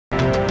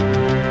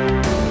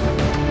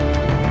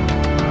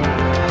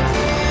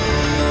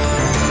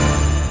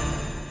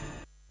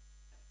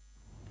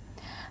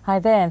Hi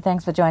there, and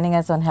thanks for joining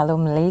us on Hello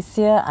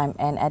Malaysia. I'm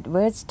Anne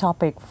Edwards.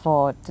 Topic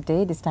for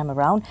today, this time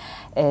around,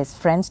 is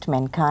Friends to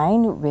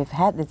Mankind. We've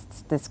had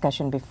this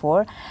discussion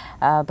before,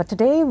 but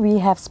today we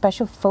have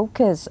special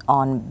focus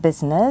on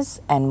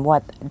business and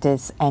what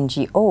this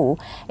NGO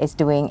is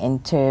doing in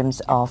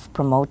terms of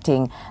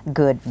promoting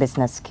good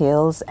business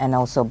skills and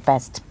also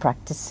best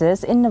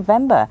practices. In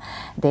November,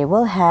 they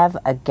will have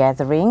a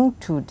gathering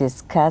to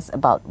discuss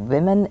about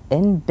women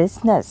in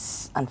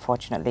business.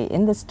 Unfortunately,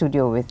 in the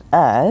studio with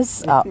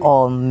us are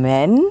all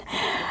men.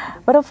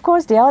 But of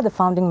course, they are the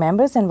founding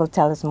members and will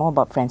tell us more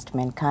about Friends to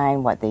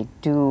Mankind, what they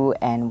do,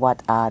 and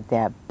what are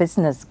their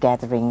business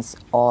gatherings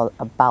all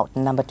about.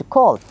 Number to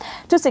call,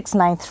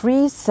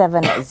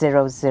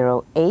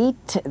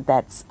 2693-7008.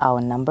 That's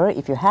our number.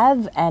 If you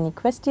have any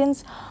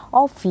questions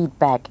or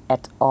feedback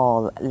at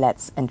all,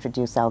 let's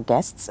introduce our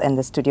guests in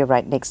the studio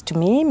right next to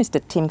me,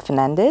 Mr. Tim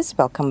Fernandez.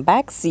 Welcome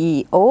back,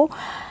 CEO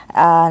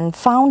and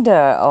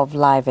founder of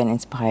Live and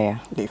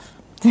Inspire. Live.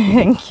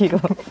 Thank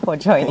you for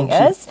joining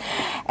us.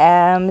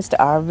 Mr.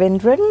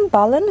 Arvindran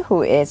Balan,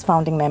 who is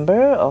founding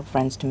member of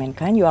Friends to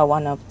Mankind. You are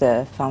one of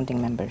the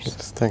founding members.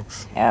 Yes,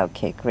 thanks.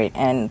 Okay, great.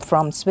 And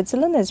from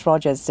Switzerland is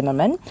Roger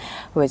Zimmerman,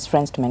 who is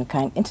Friends to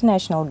Mankind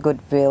International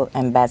Goodwill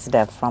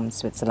Ambassador from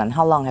Switzerland.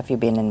 How long have you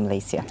been in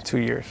Malaysia? 2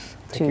 years.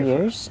 2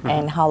 years.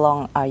 And how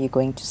long are you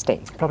going to stay?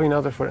 Probably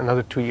for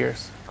another 2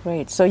 years.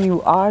 Great. So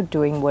you are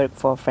doing work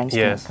for Friends to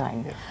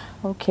Mankind. Yes.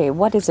 Okay,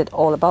 what is it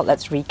all about?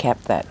 Let's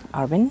recap that.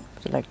 Arvin,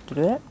 would you like to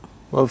do that?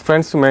 Well,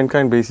 Friends to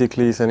Mankind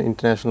basically is an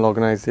international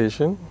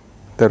organization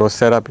that was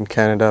set up in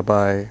Canada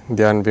by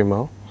Dhyan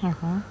Vimal.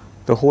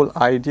 The whole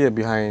idea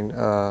behind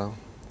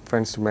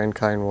Friends to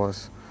Mankind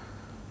was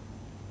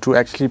to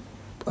actually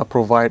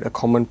provide a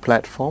common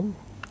platform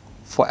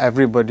for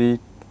everybody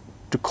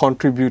to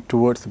contribute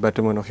towards the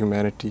betterment of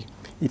humanity.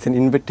 It's an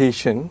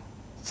invitation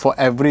for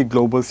every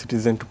global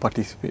citizen to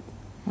participate.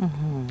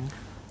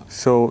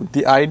 So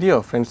the idea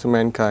of Friends to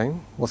Mankind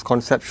was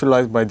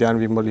conceptualized by Dhyan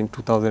Vimal in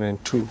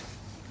 2002.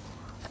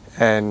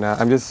 And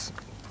I'm just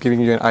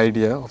giving you an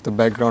idea of the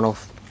background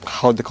of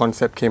how the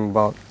concept came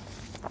about.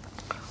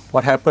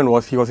 What happened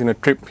was he was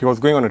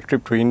going on a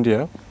trip to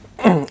India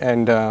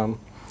and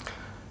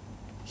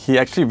he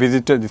actually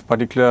visited this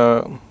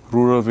particular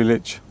rural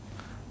village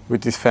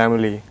with his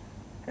family.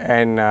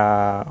 And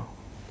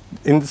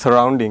in the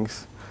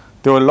surroundings,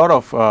 there were a lot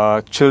of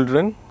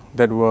children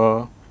that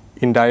were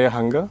in dire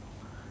hunger.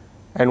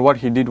 And what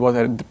he did was,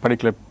 at the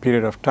particular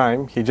period of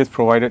time, he just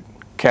provided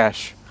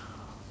cash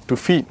to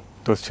feed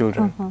those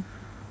children.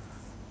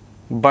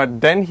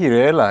 But then he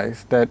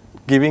realized that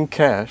giving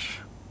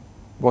cash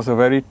was a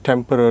very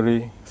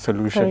temporary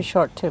solution. Very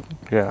short term.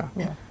 Yeah.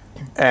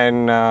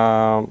 And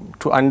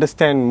to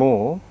understand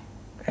more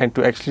and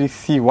to actually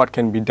see what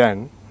can be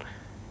done,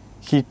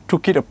 he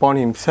took it upon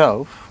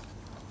himself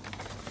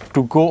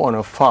to go on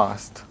a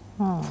fast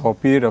for a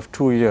period of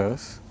 2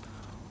 years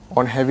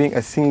on having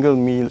a single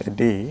meal a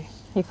day.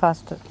 He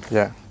fasted.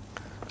 Yeah.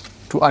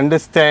 To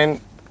understand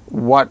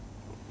what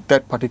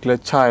that particular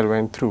child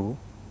went through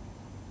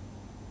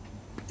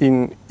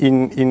in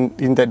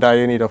that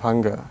dire need of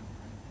hunger.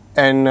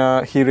 And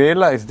he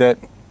realized that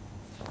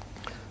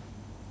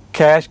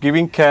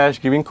giving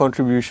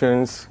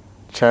contributions,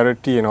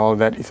 charity and all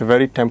that is a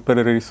very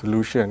temporary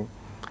solution.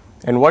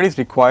 And what is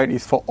required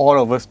is for all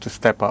of us to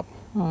step up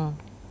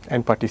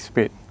and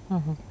participate.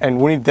 And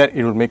only that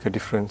it will make a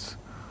difference.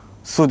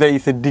 So there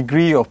is a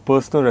degree of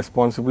personal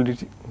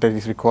responsibility that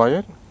is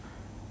required,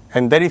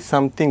 and that is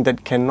something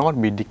that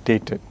cannot be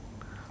dictated.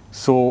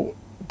 So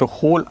the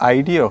whole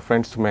idea of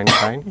Friends to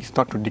Mankind is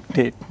not to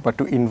dictate, but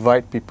to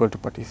invite people to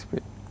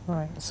participate.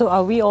 Right. So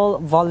are we all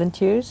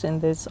volunteers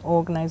in this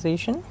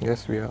organization?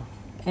 Yes, we are.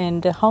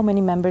 And how many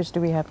members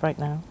do we have right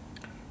now?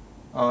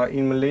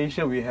 In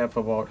Malaysia, we have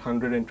about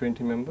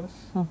 120 members.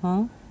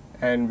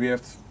 And we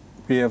have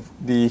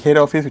the head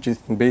office, which is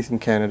based in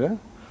Canada.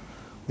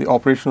 The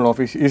operational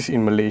office is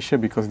in Malaysia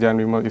because Dhyan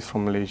Vimal is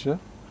from Malaysia.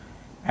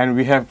 And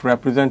we have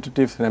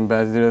representatives and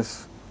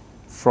ambassadors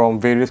from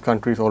various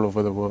countries all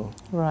over the world.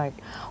 Right.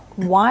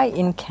 Why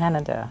in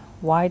Canada?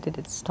 Why did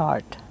it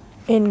start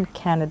in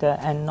Canada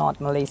and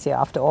not Malaysia?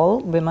 After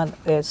all, Vimal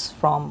is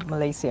from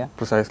Malaysia.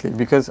 Precisely.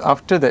 Because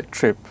after that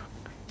trip,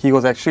 he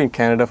was actually in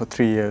Canada for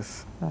 3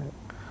 years. Right.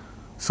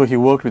 So he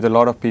worked with a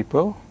lot of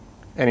people,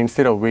 and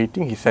instead of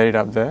waiting, he set it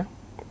up there,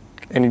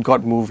 and it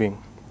got moving.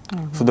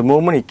 So the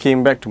moment he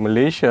came back to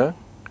Malaysia,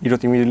 it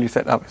was immediately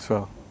set up as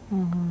well.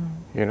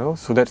 You know,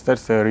 so that's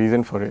the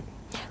reason for it.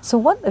 So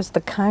what is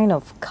the kind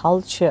of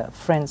culture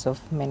Friends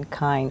of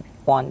Mankind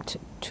want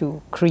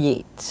to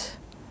create?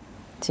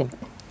 Tim?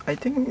 I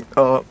think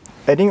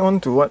adding on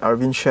to what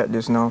Arvin shared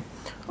just now,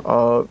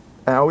 I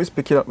always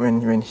pick it up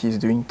when he's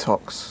doing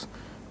talks.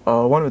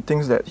 One of the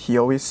things that he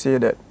always say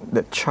that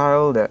the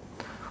child that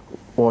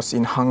was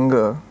in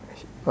hunger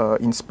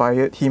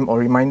inspired him or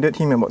reminded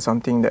him about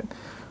something that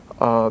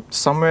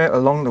somewhere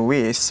along the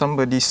way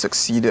somebody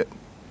succeeded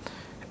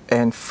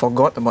and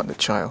forgot about the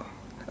child.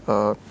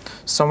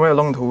 Somewhere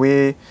along the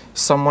way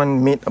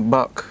someone made a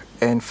buck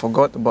and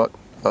forgot about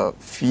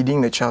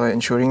feeding the child and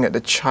ensuring that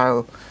the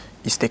child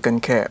is taken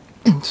care.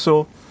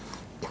 So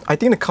I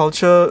think the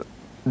culture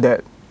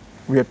that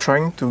we are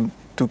trying to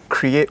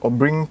create or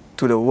bring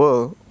to the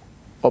world,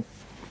 or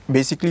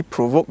basically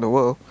provoke the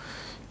world,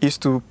 is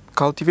to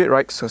cultivate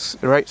right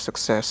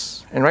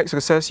success. And right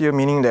success here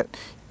meaning that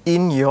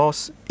in your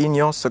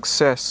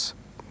success,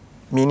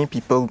 many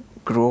people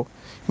grow,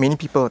 many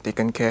people are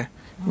taken care,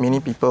 many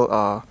people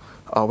are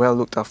well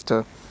looked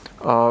after.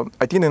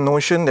 I think the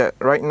notion that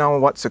right now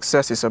what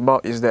success is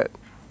about is that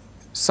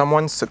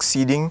someone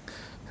succeeding,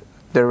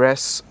 the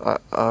rest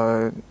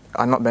are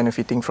not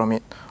benefiting from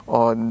it,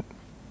 or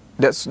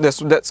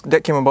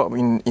that came about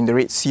in the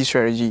Red Sea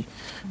strategy,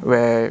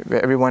 where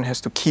everyone has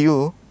to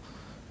kill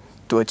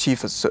to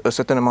achieve a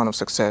certain amount of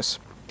success.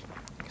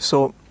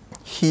 So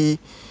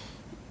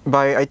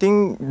by I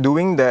think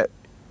doing that,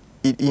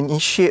 it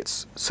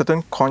initiates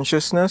certain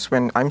consciousness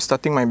when I'm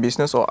starting my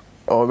business, or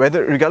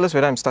regardless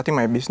whether I'm starting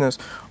my business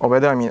or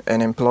whether I'm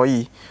an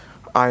employee,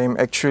 I'm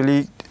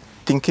actually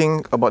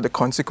thinking about the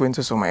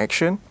consequences of my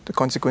action, the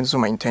consequences of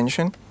my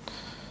intention.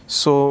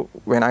 So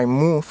when I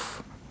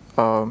move,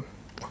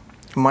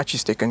 much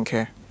is taken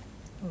care.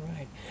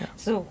 Right. Yeah.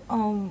 So,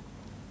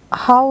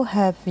 how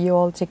have you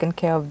all taken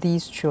care of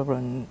these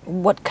children?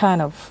 What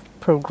kind of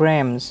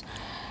programs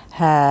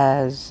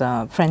has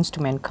Friends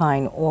to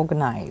Mankind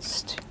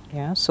organized?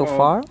 Yeah, so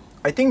far.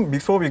 I think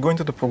before we go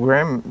into the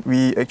program,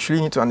 we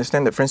actually need to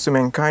understand that Friends to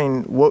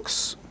Mankind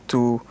works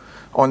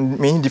on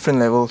many different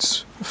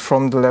levels,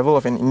 from the level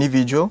of an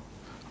individual,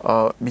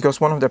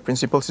 because one of their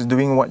principles is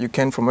doing what you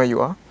can from where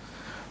you are,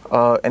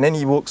 and then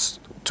he works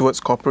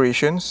towards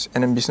corporations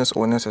and then business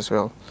owners as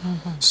well.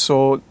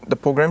 So the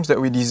programs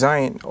that we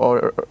design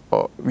will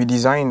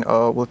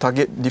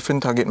target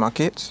different target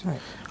markets, right.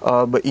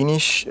 But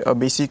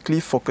basically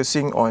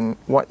focusing on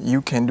what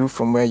you can do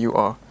from where you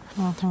are.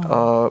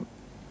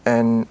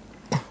 And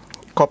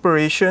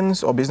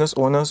corporations or business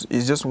owners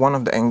is just one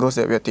of the angles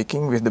that we are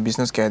taking with the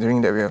business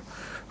gathering that we're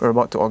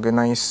about to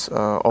organize,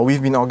 or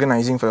we've been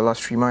organizing for the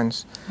last 3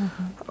 months,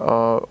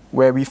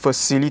 where we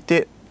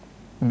facilitate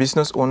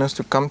business owners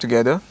to come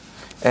together,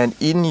 and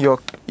in your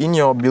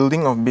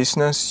building of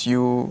business,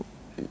 you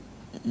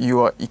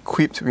are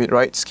equipped with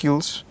right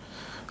skills,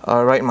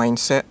 right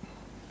mindset,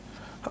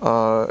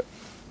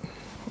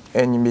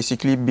 and you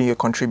basically be a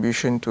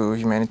contribution to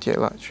humanity at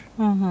large.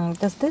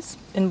 Does this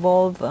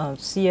involve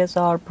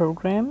CSR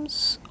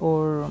programs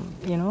or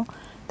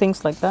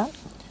things like that?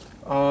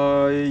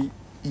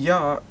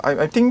 Yeah,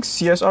 I think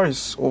CSR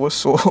is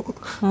oversold.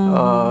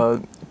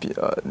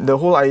 The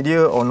whole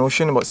idea or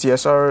notion about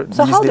CSR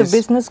So these how days, do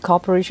business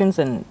corporations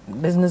and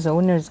business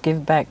owners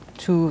give back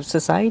to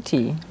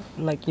society?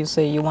 Like you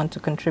say, you want to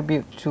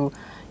contribute to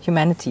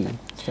humanity.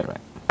 Is that right?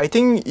 I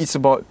think it's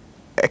about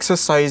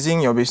exercising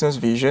your business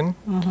vision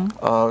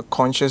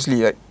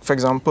consciously. Like, for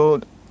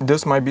example,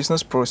 does my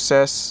business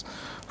process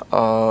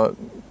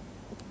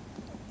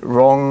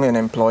wrong an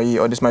employee,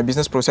 or does my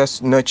business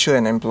process nurture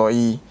an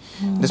employee?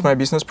 Does my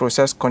business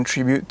process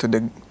contribute to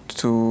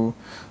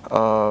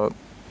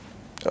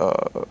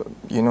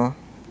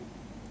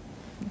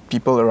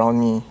people around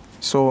me?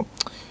 So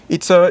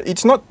it's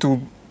not to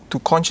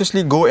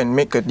consciously go and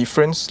make a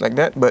difference like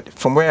that, but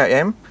from where I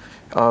am,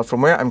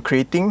 from where I'm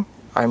creating,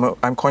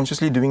 I'm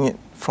consciously doing it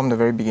from the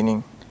very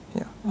beginning.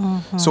 Yeah.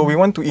 So we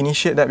want to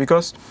initiate that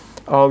because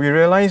we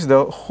realize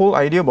the whole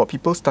idea about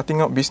people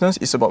starting up business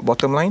is about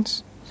bottom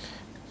lines,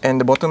 and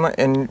the bottom line,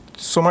 and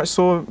so much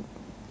so,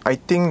 I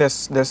think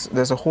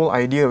there's a whole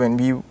idea when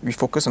we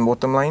focus on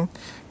bottom line,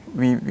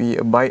 we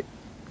abide.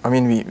 I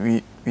mean,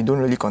 we don't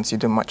really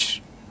consider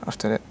much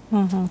after that.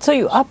 So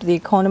you up the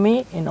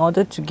economy in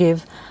order to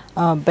give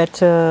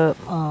better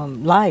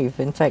life,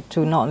 in fact,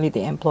 to not only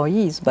the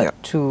employees but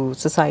to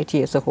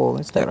society as a whole.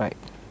 Is that right?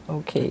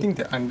 Okay. I think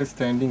the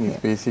understanding is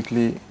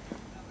basically,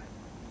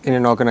 in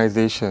an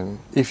organization,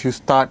 if you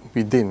start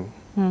within,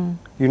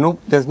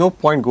 there's no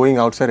point going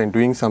outside and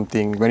doing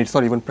something when it's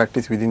not even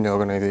practiced within the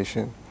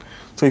organization.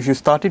 So if you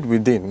start it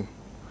within,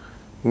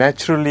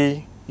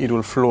 naturally it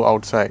will flow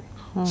outside.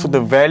 So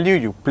the value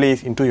you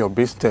place into your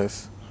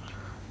business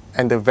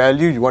and the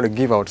value you want to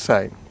give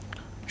outside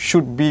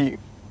should be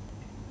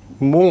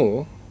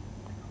more,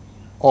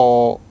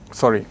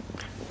 let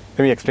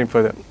me explain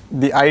further.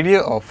 The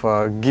idea of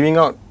giving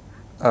out,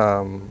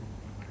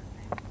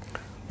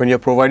 when you're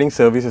providing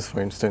services, for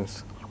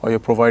instance, or you're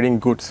providing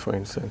goods, for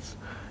instance,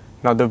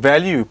 now the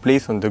value you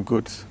place on the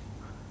goods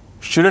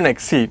shouldn't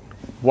exceed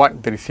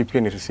what the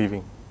recipient is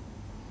receiving.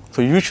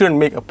 So you shouldn't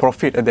make a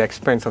profit at the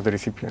expense of the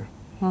recipient,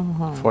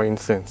 for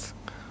instance.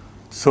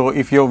 So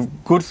if your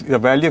goods, the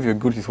value of your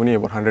goods is only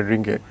about 100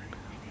 ringgit,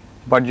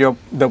 but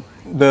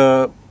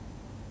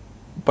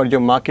you're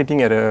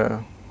marketing at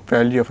a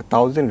value of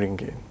 1,000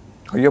 ringgit,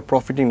 or you're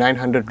profiting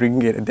 900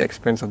 ringgit at the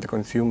expense of the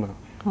consumer.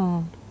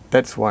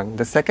 That's one.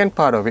 The second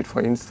part of it,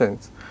 for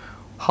instance,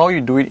 how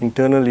you do it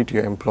internally to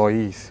your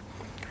employees.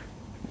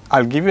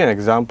 I'll give you an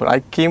example. I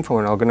came from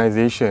an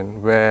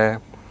organization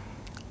where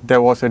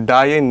there was a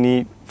dire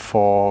need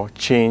for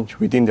change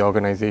within the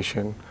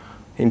organization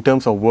in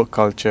terms of work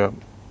culture.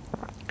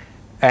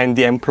 And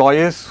the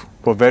employers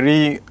were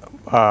very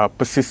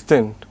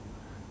persistent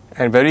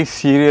and very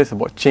serious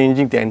about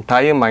changing the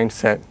entire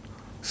mindset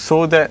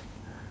so that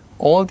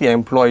all the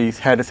employees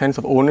had a sense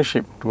of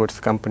ownership towards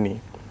the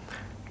company.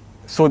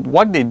 So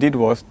what they did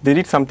was, they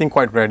did something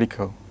quite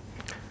radical.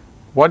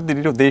 What they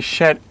did was, they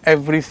shared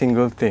every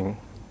single thing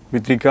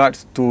with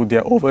regards to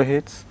their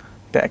overheads,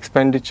 their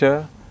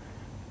expenditure,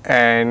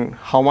 and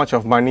how much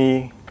of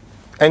money,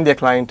 and their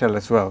clientele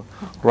as well.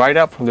 Right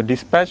up from the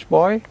dispatch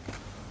boy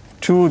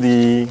to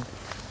the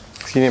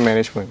senior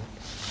management.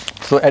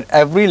 So at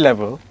every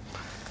level,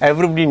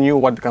 everybody knew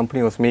what the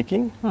company was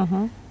making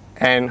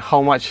and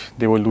how much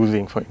they were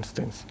losing, for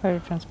instance. Very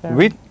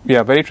transparent.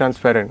 Very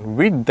transparent.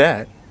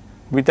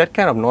 With that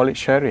kind of knowledge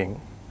sharing,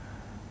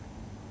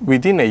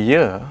 within a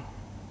year,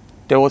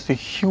 there was a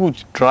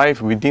huge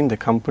drive within the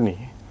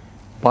company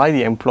by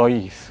the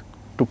employees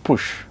to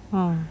push.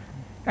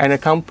 And a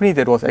company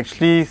that was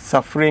actually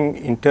suffering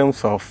in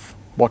terms of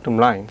bottom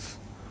lines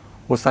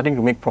was starting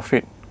to make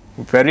profit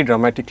very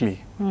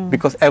dramatically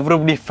because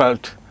everybody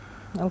felt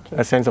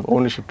a sense of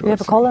ownership towards it. We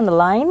have a call on the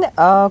line.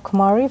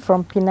 Kumari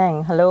from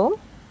Penang. Hello.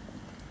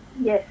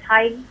 Yes,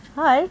 hi.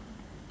 Hi.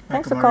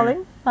 Thanks for Kumari.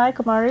 calling. Hi,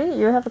 Kumari.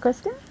 You have a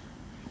question?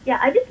 Yeah,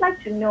 I'd just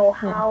like to know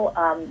how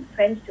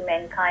Friends to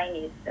Mankind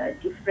is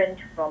different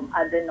from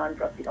other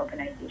non-profit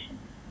organizations.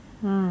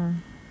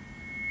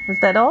 Is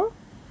that all?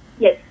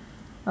 Yes.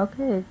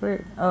 Okay,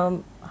 great.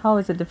 How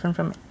is it different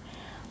from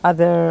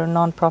other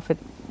non-profit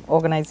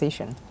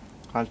organizations?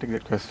 I'll take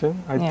that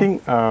question. I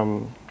think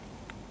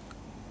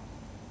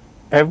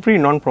every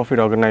non-profit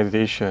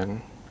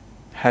organization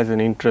has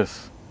an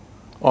interest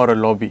or a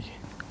lobby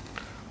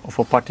of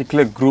a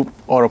particular group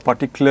or a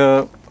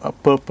particular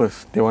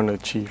purpose they want to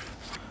achieve.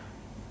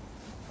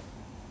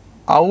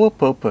 Our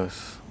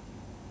purpose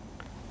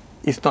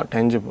is not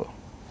tangible.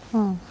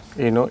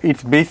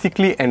 It's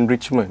basically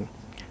enrichment,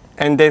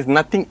 and there's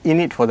nothing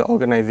in it for the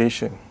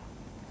organization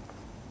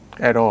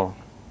at all.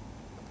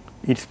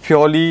 It's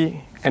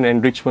purely an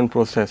enrichment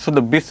process. So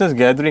the business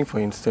gathering, for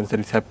instance, that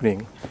is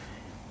happening,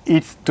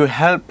 it's to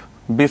help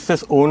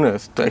business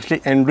owners to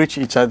actually enrich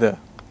each other.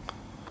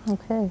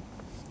 Okay.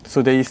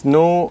 So there is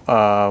no,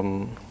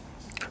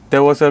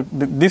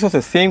 this was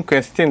the same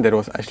question that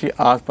was actually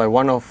asked by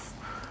one of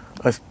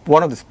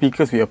the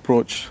speakers we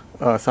approached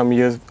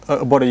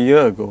about a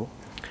year ago.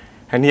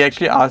 And he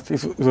actually asked, he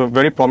was a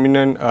very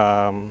prominent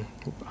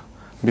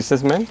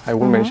businessman, I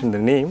won't mention the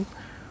name,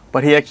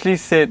 but he actually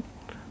said,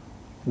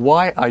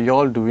 why are you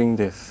all doing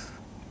this?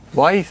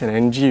 Why is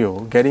an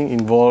NGO getting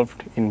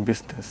involved in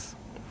business?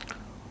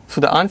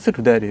 So the answer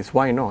to that is,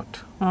 why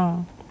not?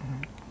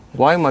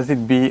 Why must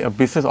it be a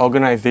business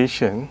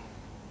organization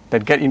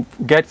that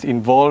gets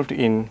involved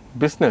in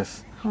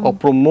business or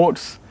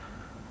promotes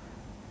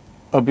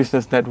a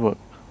business network?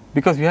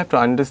 Because you have to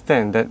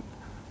understand that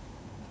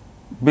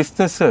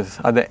businesses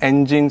are the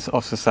engines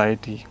of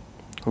society.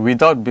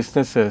 Without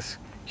businesses,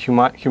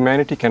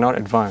 humanity cannot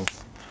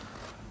advance.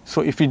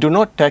 So if we do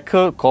not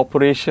tackle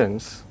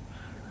corporations,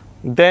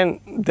 then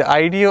the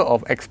idea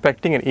of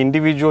expecting an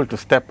individual to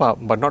step up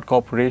but not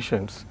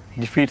corporations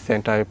defeats the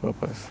entire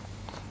purpose.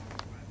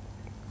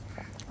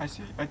 I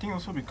see. I think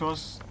also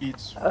because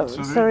it's...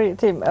 Sorry,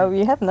 Tim.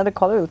 We have another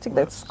caller. We'll take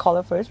that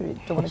caller first. We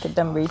don't want to get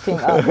them waiting.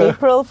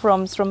 April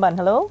from Seremban.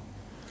 Hello.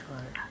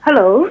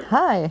 Hello.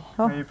 Hi.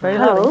 Oh, Hi, April. very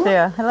loud Hello. and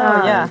clear.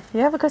 Hello. Yeah. You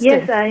have a question?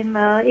 Yes, I'm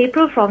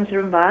April from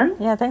Seremban.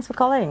 Yeah. Thanks for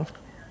calling.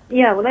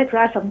 Yeah, I would like to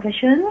ask some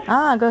questions.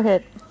 Go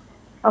ahead.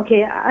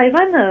 Okay, I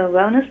run a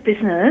wellness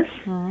business.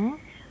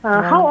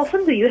 How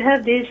often do you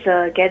have this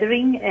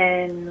gathering,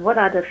 and what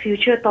are the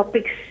future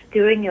topics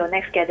during your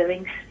next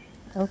gatherings?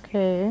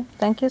 Okay.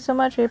 Thank you so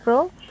much,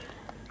 April.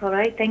 All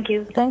right, thank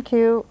you. Thank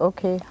you.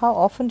 Okay. How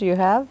often do you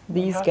have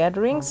these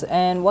gatherings,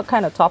 and what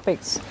kind of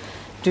topics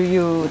do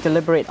you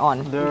deliberate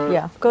on?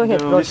 Go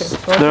ahead, Roger.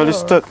 There are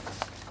listed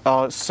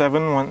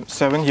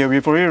 7 here.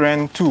 We've already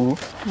ran 2.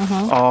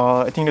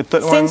 I think the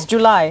third one... Since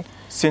July.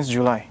 Since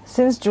July.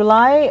 Since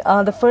July,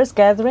 the first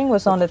gathering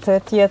was on the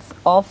 30th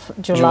of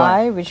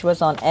July, which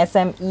was on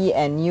SME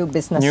and new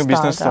business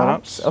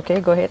startups. Okay,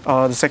 go ahead.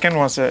 The second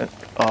was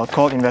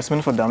called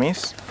Investment for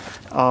Dummies,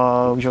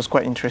 which was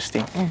quite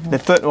interesting. The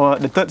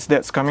third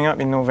that's coming up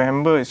in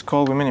November is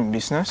called Women in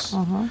Business.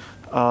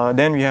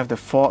 Then we have the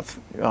fourth,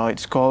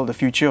 it's called The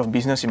Future of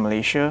Business in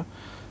Malaysia.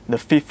 The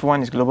fifth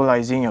one is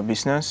Globalizing Your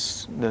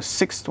Business. The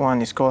sixth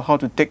one is called How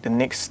to Take the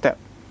Next Step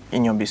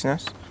in Your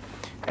Business.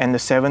 And the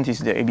seventh is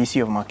the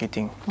ABC of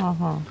Marketing.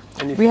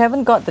 We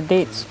haven't got the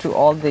dates to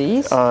all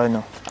these.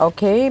 No.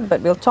 Okay,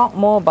 but we'll talk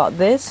more about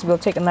this. We'll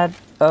take another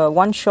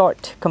one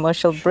short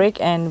commercial break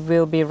and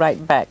we'll be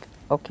right back.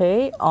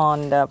 Okay,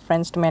 on the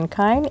Friends to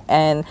Mankind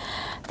and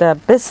the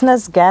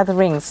business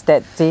gatherings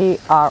that they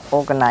are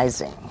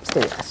organizing.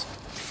 Stay with us.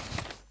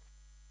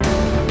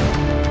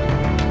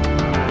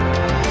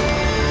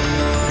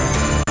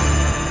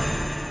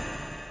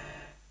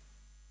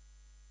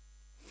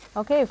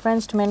 Okay,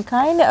 Friends to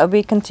Mankind.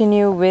 We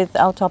continue with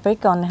our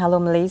topic on Hello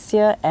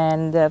Malaysia,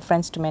 and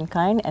Friends to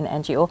Mankind, an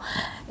NGO,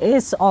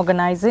 is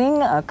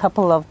organizing a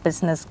couple of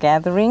business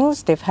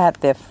gatherings. They've had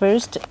their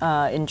first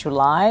in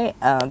July,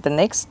 the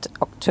next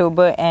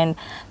October, and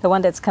the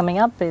one that's coming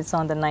up is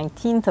on the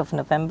 19th of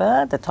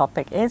November. The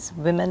topic is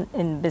Women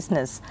in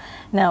Business.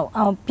 Now,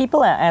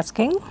 people are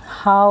asking,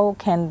 how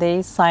can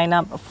they sign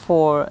up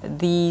for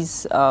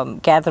these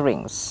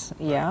gatherings?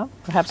 Yeah,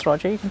 perhaps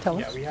Roger, you can tell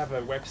us. Yeah, we have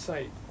a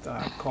website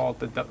called,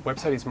 the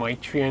website is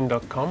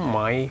myfreeN.com,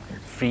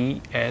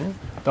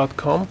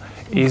 myfreeN.com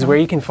is where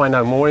you can find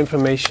out more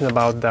information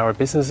about our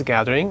business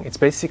gathering. It's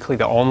basically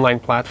the online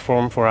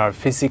platform for our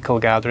physical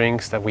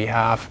gatherings that we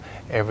have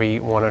every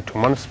 1 or 2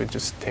 months, which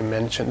just Tim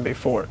mentioned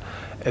before.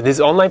 This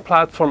online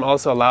platform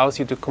also allows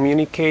you to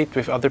communicate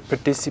with other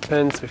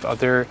participants, of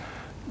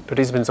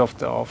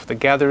the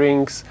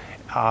gatherings.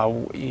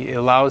 It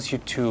allows you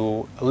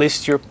to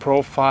list your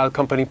profile,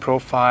 company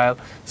profile,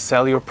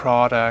 sell your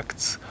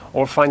products,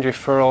 or find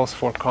referrals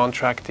for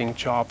contracting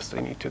jobs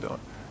that need to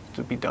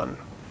be done.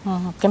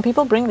 Can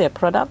people bring their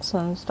products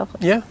and stuff?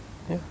 Yeah.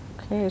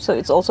 Okay, so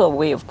it's also a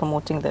way of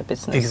promoting their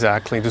business.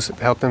 Exactly, to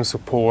help them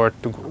support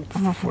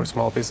for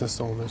small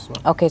business owners.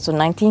 Okay, so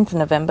 19th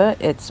November,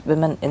 it's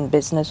Women in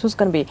Business. Who's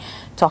going to be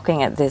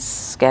talking at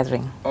this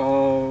gathering?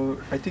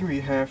 I think we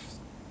have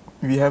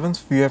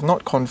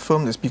not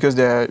confirmed this because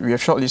we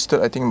have shortlisted,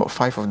 I think, about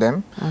 5 of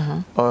them.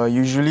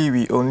 Usually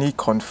we only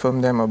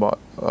confirm them about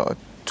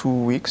 2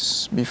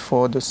 weeks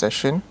before the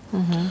session.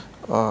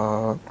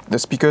 The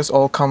speakers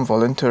all come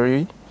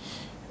voluntary,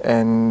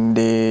 and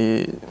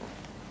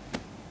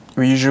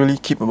we usually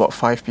keep about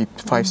 5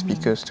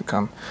 speakers to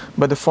come.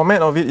 But the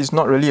format of it is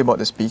not really about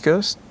the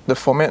speakers. The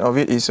format of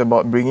it is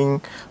about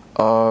bringing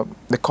the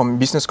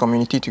business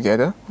community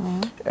together,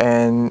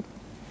 and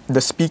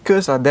the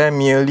speakers are there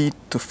merely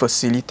to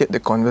facilitate the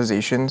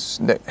conversations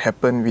that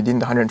happen within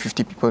the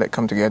 150 people that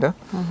come together.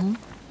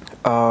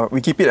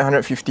 We keep it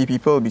 150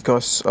 people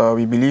because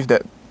we believe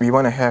that we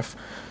want to have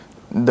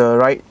the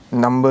right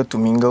number to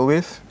mingle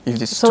with.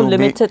 If it's so too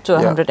limited big, to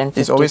 150.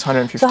 It's always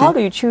 150. So how do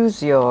you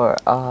choose your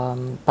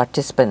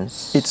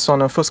participants? It's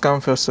on a first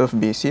come first serve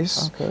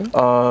basis. Okay.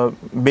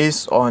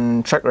 Based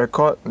on track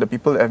record, the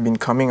people that have been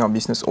coming are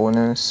business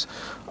owners.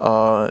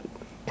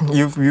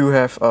 You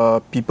have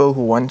people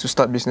who want to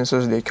start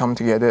businesses. They come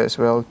together as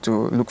well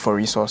to look for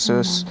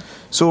resources.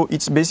 So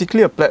it's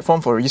basically a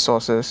platform for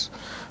resources.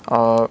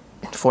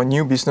 For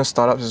new business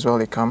startups as well,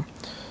 they come.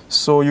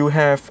 So you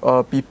have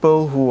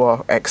people who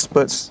are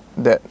experts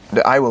that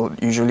I will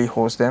usually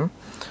host them.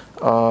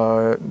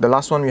 The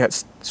last one we had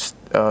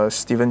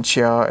Stephen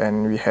Chia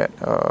and we had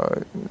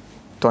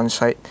Tuan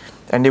Syed,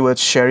 and they were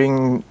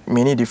sharing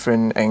many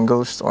different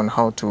angles on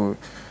how to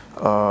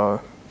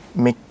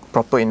make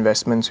proper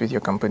investments with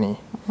your company.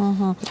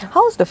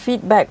 How's the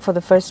feedback for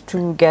the first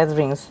 2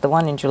 gatherings, the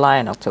one in July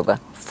and October?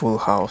 Full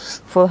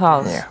house. Full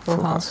house. Yeah,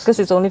 full house. Because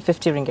it's only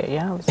 50 ringgit,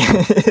 yeah?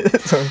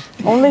 So,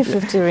 only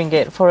 50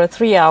 ringgit for a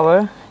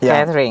 3-hour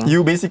gathering.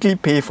 You basically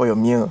pay for your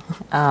meal.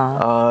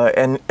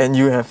 And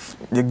you have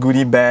the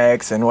goodie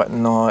bags and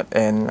whatnot,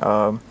 and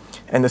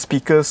the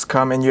speakers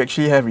come, and you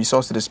actually have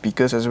resource to the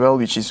speakers as well,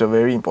 which is a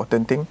very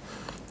important thing,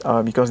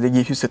 because they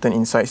give you certain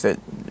insights that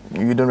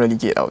you don't really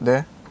get out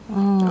there.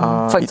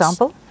 For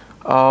example?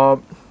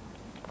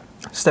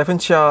 Stephen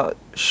Chia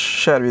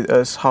shared with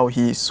us how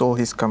he sold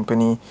his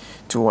company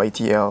to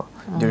YTL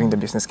during the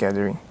business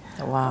gathering.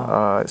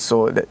 Wow.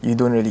 So that you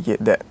don't really get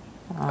that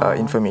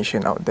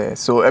information out there.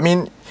 So I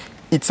mean,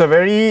 it's a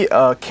very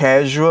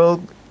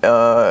casual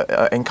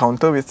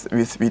encounter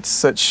with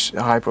such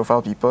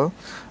high-profile people.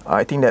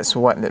 I think that's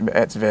what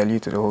adds value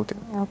to the whole thing.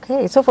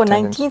 Okay, so for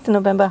 19th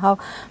November, how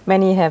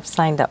many have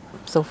signed up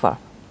so far?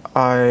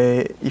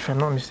 If I'm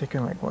not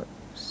mistaken, like what,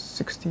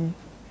 50,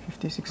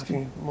 60? I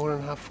think more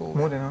than half full.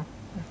 More than half.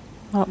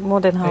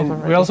 More than half And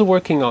already. we're also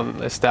working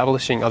on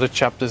establishing other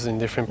chapters in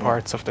different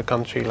parts of the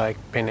country, like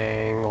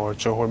Penang or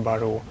Johor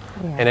Bahru.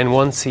 And then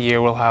once a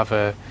year we'll have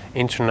an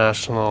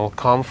international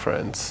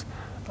conference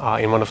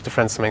in one of the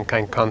Friends of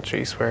Mankind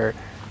countries where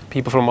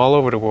people from all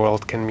over the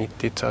world can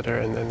meet each other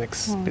and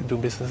do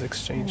business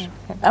exchange.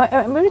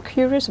 I'm very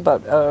curious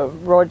about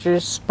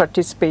Roger's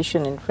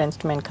participation in Friends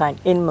to Mankind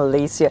in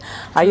Malaysia.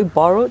 Are you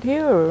borrowed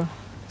here or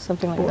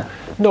something like that?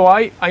 No,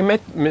 I met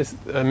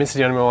Mr.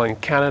 Yanmel in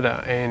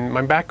Canada, and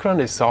my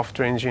background is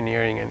software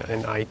engineering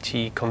and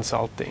IT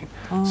consulting.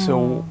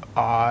 So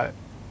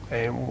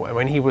and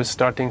when he was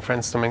starting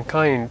Friends to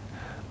Mankind,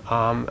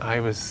 I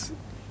was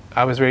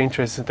very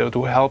interested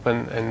to help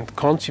and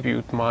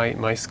contribute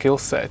my skill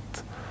set.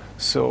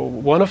 So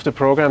one of the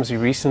programs we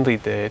recently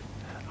did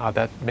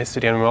that Mr.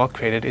 Yanmel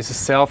created is a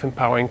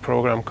self-empowering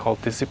program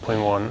called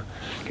Discipline One.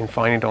 You can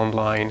find it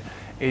online.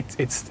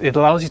 It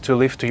allows you to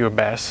live to your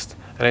best.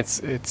 And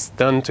it's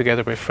done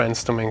together with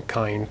Friends to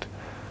Mankind.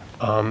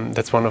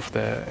 That's one of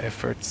the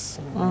efforts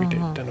we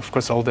did. And of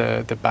course, all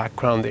the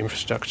background, the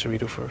infrastructure we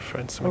do for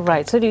Friends to Mankind.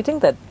 Right. So do you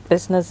think that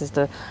business is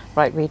the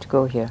right way to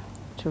go here?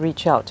 To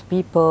reach out to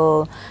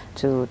people,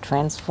 to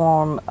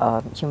transform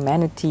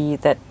humanity,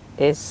 that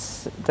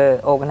is the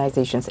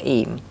organization's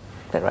aim.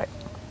 Is that right?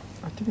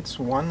 I think it's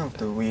one of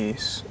the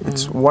ways.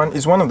 It's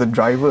one of the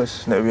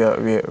drivers that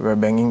we're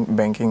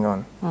banking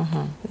on.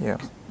 Yeah.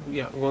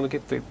 Yeah, we want to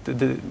get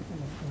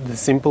the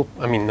simple.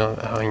 I mean,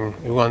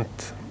 we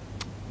want,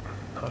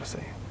 how to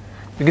say,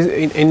 because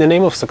in the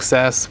name of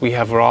success, we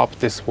have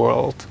robbed this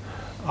world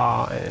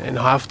and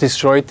have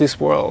destroyed this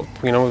world.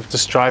 You know,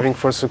 just striving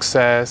for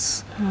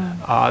success,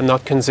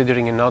 not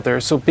considering another.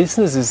 So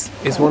business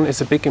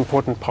is a big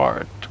important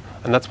part,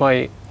 and that's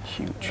why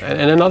huge.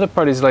 And another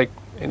part is like,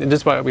 and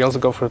this is why we also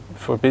go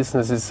for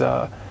business. Is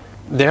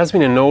there has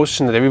been a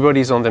notion that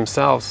everybody's on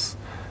themselves,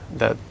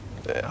 that.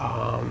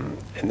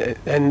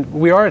 And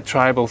we are a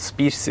tribal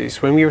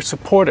species. When we are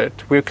supported,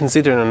 we are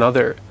considered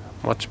another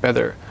much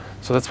better.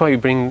 So that's why we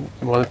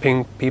want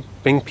to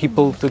bring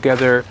people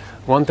together,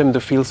 want them to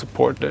feel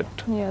supported.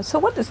 Yeah. So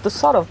what is the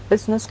sort of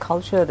business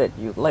culture that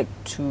you like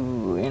to,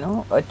 you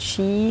know,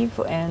 achieve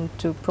and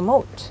to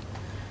promote?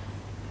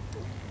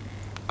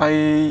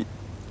 I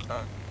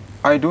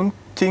don't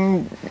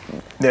think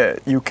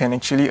that you can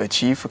actually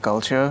achieve a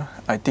culture.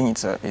 I think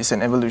it's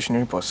an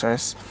evolutionary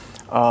process.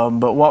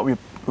 But what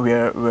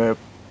we're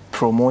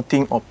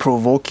promoting or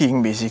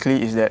provoking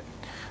basically is that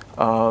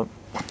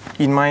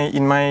in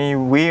my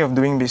way of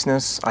doing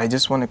business, I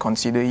just want to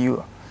consider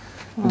you,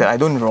 that I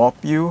don't rob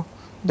you,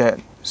 that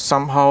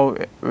somehow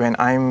when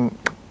I'm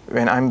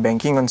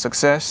banking on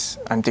success,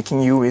 I'm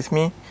taking you with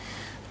me.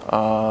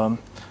 I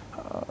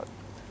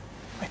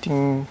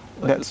think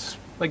that's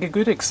like a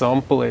good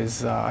example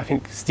is I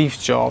think Steve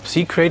Jobs.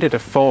 He created a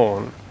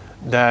phone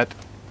that,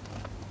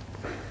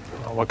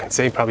 what can I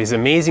say, probably is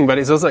amazing, but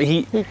it's also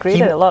he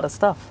created a lot of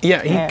stuff.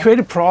 Yeah, he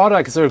created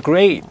products that are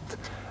great,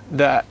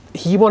 that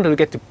he wanted to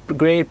get the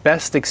great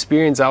best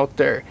experience out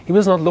there. He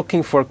was not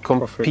looking for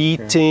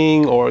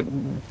competing or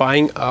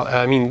buying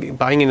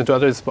buying into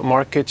others'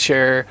 market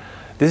share.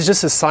 This is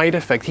just a side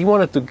effect. He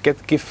wanted to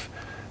give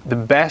the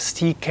best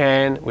he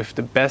can with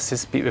the best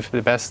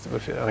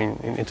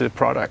into the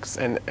products,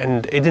 and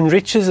it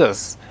enriches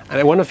us.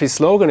 And one of his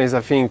slogans is,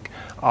 I think,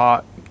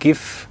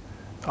 give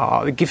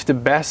the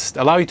best,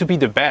 allow you to be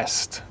the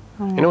best.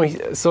 You know,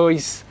 it's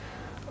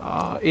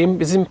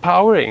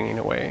empowering in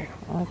a way.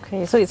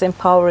 Okay, so it's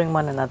empowering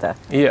one another.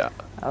 Yeah.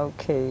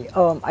 Okay.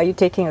 Are you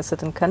taking a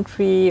certain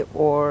country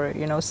or,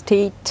 you know,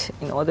 state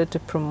in order to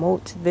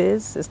promote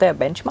this? Is there a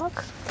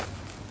benchmark?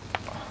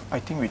 I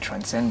think we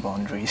transcend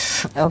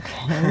boundaries.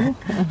 Okay.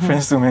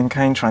 Friends to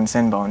Mankind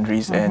transcend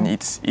boundaries, and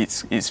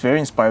it's very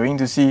inspiring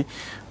to see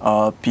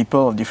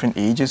people of different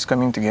ages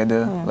coming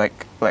together.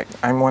 Like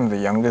I'm one of the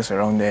youngest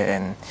around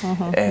there,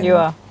 and you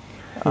are.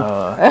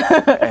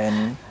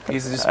 And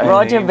He's just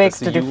Roger begs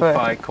to differ.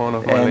 Icon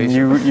of and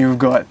Malaysia. you've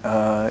got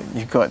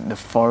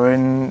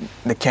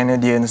the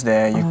Canadians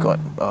there. You've got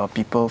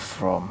people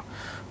from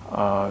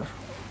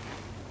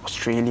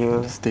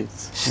Australia,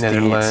 States,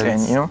 Netherlands,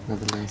 and you know,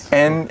 Netherlands.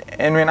 and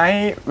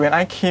when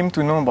I came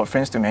to know about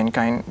Friends to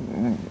Mankind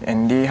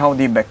and how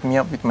they backed me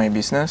up with my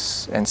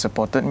business and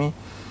supported me,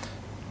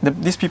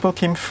 these people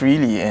came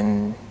freely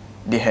and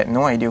they had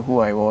no idea who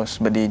I was,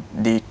 but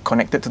they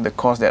connected to the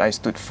cause that I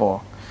stood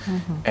for,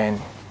 and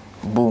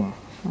boom,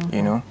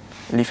 you know,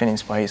 Live and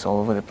Inspire is all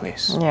over the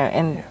place. Yeah,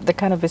 and the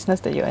kind of business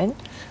that you're in?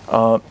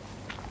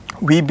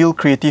 We build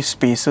creative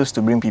spaces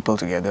to bring people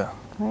together.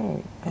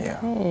 Right. Yeah.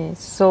 Okay.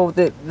 So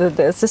the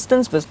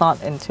assistance was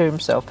not in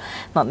terms of,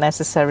 not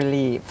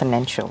necessarily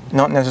financial.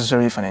 Not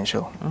necessarily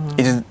financial.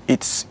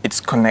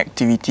 It's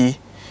connectivity,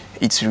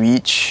 it's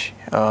reach,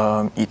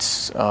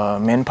 it's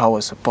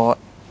manpower support.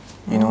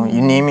 You know,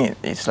 you name it.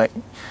 It's like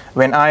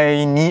when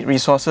I need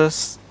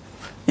resources,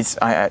 it's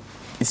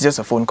just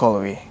a phone call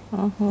away.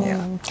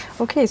 Yeah.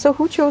 Okay, so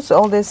who chose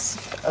all these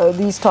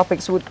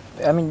topics?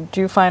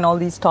 Do you find all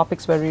these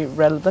topics very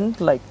relevant,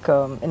 like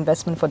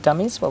investment for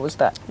dummies? What was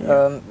that?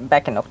 Yeah.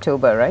 Back in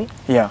October, right?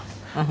 Yeah.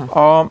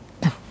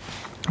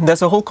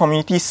 There's a whole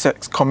committee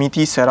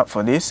set up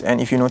for this,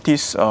 and if you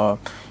notice,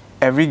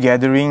 every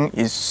gathering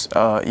is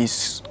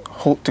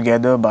held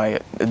together by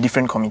a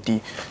different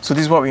committee. So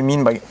this is what we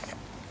mean by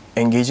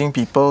engaging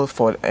people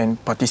and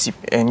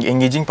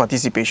engaging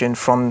participation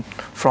from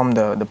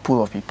the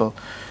pool of people.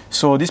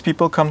 So these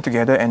people come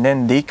together and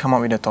then they come up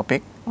with a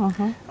topic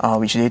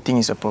which they think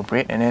is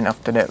appropriate, and then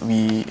after that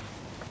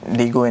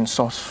they go and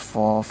source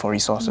for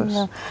resources.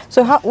 Yeah.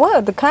 So what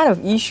are the kind of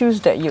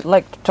issues that you'd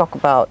like to talk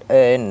about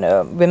in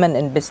women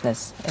in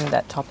business in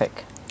that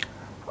topic,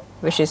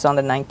 which is on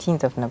the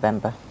 19th of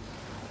November?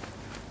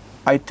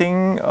 I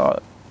think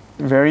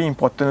very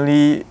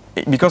importantly,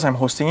 because I'm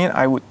hosting it,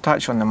 I would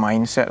touch on the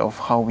mindset of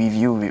how we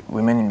view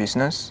women in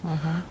business.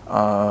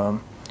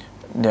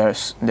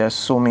 There's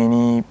so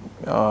many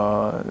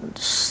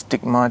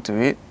stigma to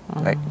it,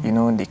 like, you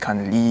know, they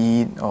can't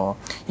lead, or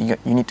you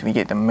need to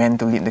get the men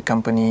to lead the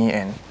company,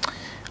 and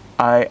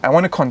I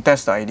want to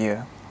contest the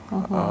idea,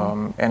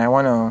 and I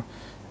want to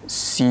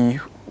see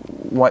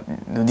what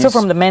do these... So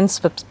from the men's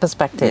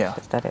perspective, Yeah.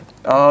 is that it?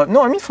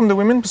 No, I mean from the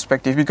women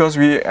perspective, because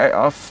we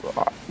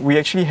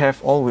actually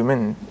have all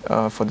women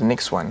for the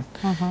next one,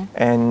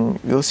 and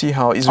we'll see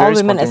how it's All very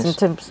women as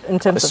spontaneous. in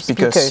terms of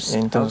speakers.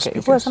 In terms of Okay.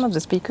 speakers. Who are some of the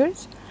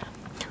speakers?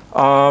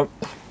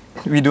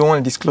 We don't want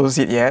to disclose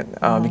it yet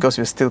because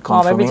we're still Oh,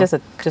 confirming.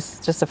 maybe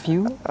just a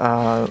few.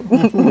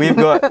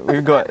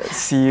 We've got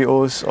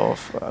CEOs of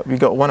we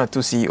got one or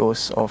two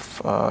CEOs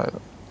of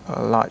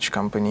large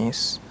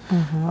companies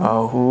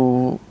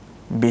who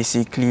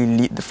basically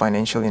lead the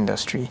financial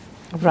industry.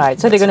 Right.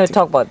 So they're That's going the to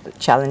talk about the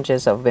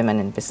challenges of women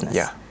in business.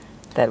 Yeah.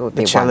 That would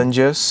be The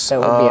challenges.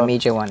 One. That would be a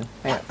major one.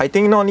 Yeah. I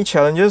think not only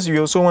challenges, we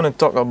also want to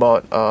talk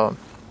about.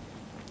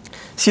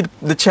 See,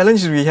 the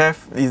challenge we have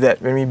is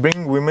that when we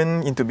bring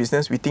women into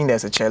business, we think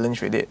there's a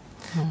challenge with it.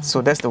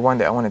 So that's the one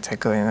that I want to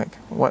tackle. And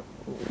like,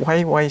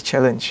 why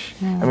challenge?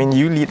 I mean,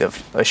 you lead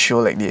a show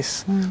like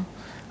this, and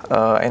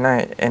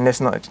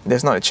that's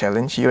not a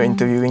challenge. You're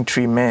interviewing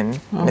 3 men.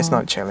 And that's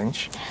not a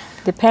challenge.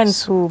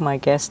 Depends who my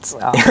guests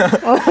are.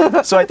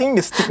 So I think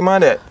the stigma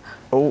that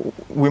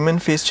women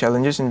face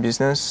challenges in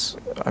business.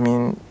 I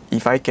mean,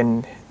 if I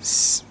can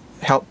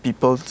help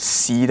people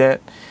see that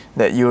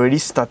you're already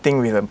starting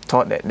with a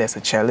thought that there's a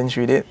challenge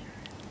with it,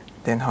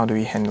 then how do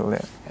we handle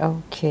that?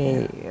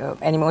 Okay.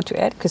 Any more to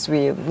add? Because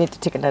we need to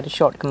take another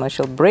short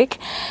commercial break,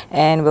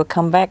 and we'll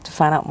come back to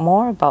find out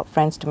more about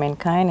Friends to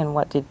Mankind and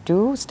what they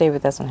do. Stay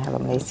with us on Hello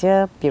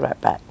Malaysia. Be right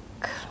back.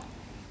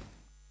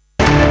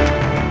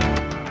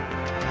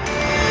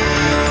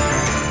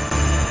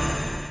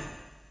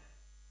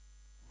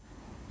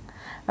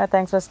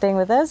 Thanks for staying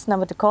with us.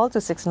 Number to call to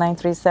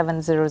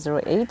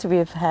 6937-008.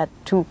 We've had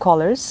 2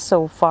 callers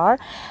so far,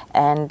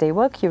 and they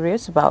were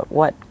curious about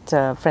what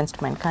Friends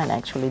to Mankind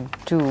actually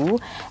do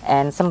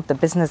and some of the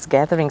business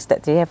gatherings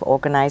that they have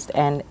organized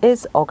and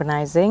is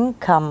organizing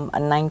come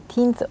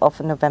 19th of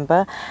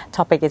November.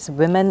 Topic is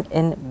Women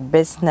in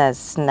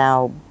Business.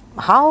 Now,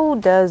 how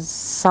does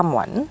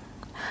someone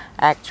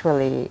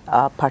actually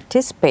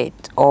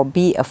participate or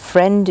be a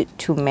friend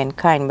to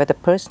mankind, whether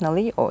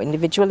personally or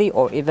individually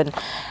or even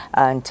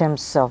in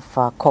terms of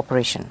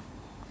cooperation?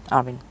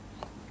 Arvin.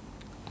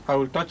 I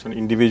will touch on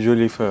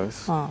individually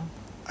first.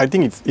 I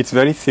think it's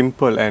very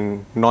simple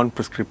and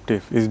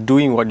non-prescriptive. It's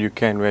doing what you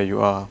can where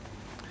you are.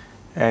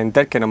 And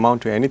that can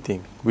amount to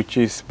anything, which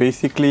is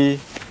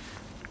basically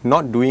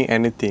not doing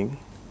anything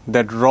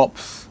that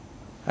robs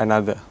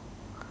another.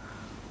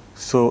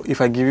 So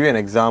if I give you an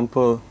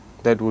example,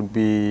 that would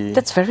be...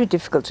 That's very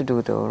difficult to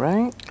do though,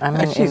 right? I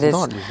mean, actually, it's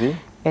not, you see.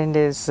 In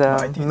this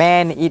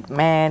man eat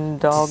man,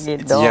 dog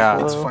eat dog.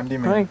 Yeah. It's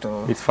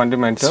fundamental. It's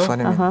fundamental. It's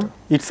fundamental.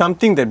 It's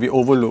something that we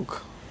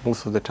overlook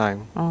most of the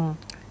time.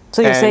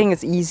 So you're And- saying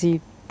it's easy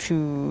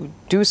to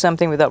do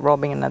something without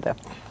robbing another?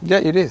 Yeah,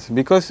 it is,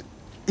 because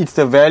it's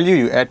the value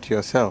you add to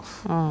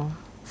yourself.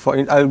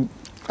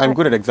 I'm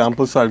good at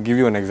examples, so I'll give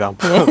you an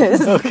example.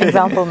 Yes,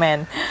 example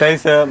man.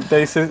 There's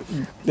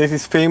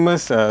this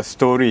famous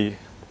story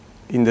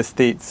in the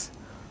States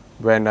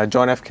when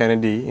John F.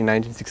 Kennedy in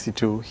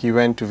 1962, he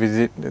went to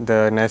visit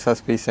the NASA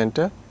Space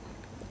Center,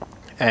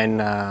 and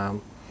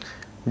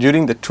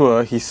during the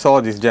tour he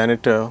saw this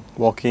janitor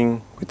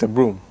walking with a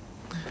broom,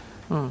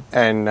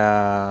 and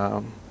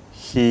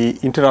he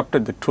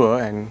interrupted the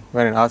tour and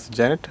went and asked the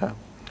janitor,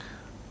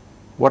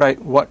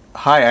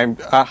 "Hi,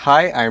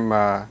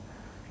 I'm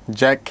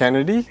Jack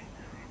Kennedy.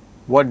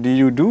 What do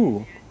you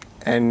do?"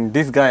 And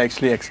this guy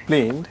actually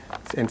explained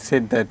and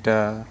said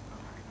that,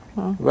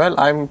 well,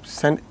 I'm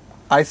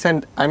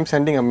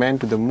sending a man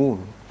to the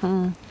moon.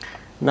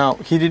 Now,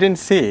 he didn't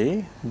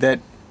say that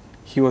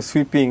he was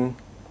sweeping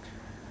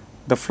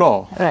the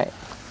floor. Right.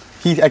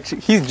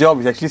 His job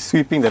is actually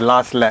sweeping the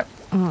last lap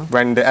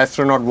when the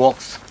astronaut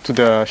walks to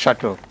the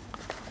shuttle.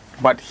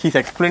 But his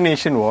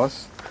explanation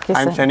was,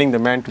 I'm sending the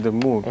man to the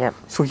moon. Yep.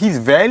 So his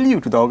value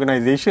to the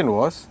organization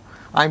was,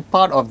 I'm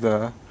part of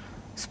the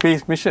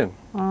space mission.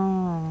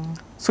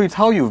 So it's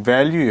how you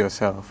value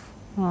yourself.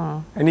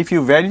 And if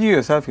you value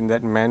yourself in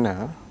that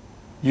manner,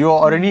 you are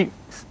already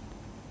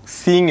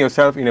seeing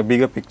yourself in a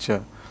bigger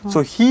picture.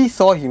 So he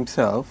saw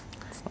himself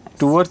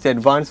towards the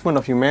advancement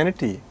of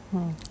humanity.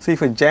 So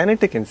if a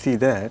janitor can see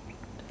that,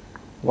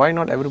 why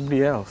not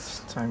everybody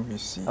else? Time we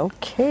see.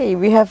 Okay,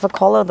 we have a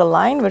caller on the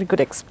line. Very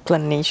good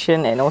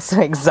explanation and also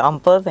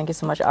example. Thank you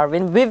so much,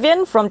 Arvin.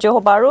 Vivian from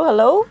Johor Bahru,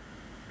 hello.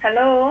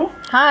 Hello.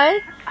 Hi.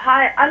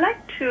 Hi, I'd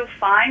like to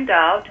find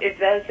out if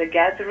there's a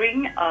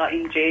gathering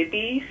in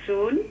JB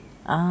soon.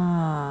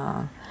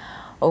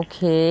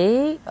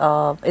 Okay.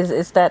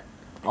 Is that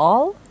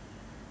all?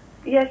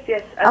 Yes,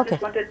 I Okay.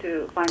 just wanted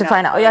to find out. To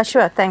find out. Oh, yeah,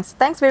 sure.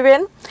 Thanks,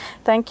 Vivian.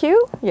 Thank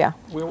you. Yeah.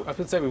 I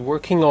would say we're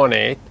working on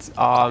it.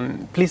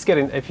 Please get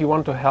in if you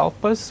want to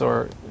help us,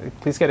 or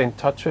please get in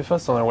touch with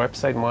us on our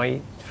website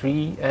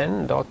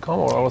my3n.com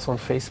or also on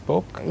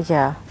Facebook.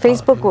 Yeah.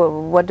 Facebook.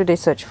 What do they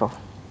search for?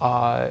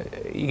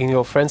 You can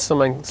go Friends to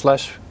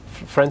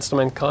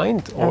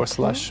Mankind or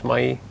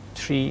 /my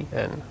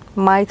My3N.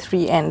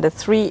 My3N. The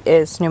 3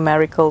 is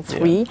numerical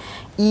 3,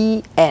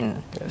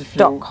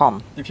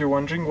 EN.com. If you're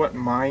wondering what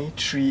my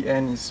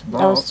 3N is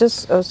about, I was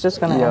just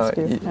going to ask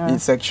you.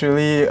 It's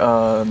actually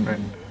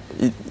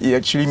it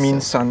actually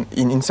means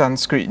in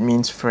Sanskrit it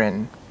means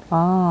friend.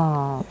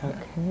 Ah,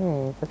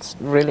 okay, that's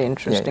really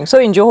interesting. So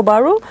in Johor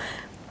Bahru,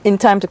 in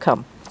time to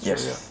come.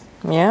 Yes.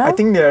 Yeah. I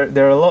think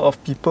there are a lot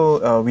of people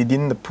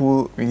within the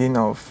pool, within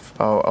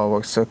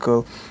our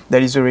circle,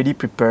 that is already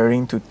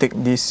preparing to take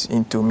this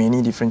into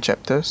many different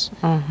chapters.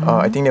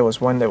 I think there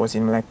was one that was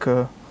in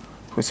Malacca,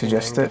 who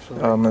suggested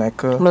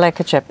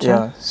Malacca chapter.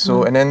 Yeah.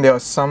 So and then there are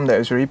some that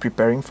is already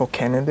preparing for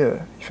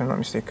Canada, if I'm not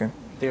mistaken.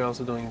 They're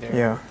also doing their.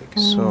 Yeah.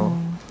 So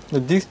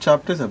These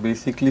chapters are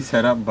basically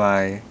set up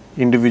by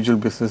individual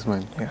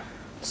businessmen. yeah.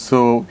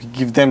 So we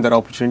give them that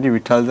opportunity, we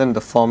tell them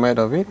the format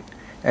of it,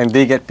 and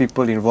they get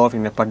people involved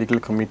in a particular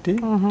committee,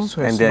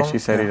 So and as they long- actually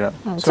set it up.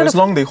 So as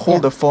long they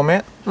hold the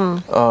format,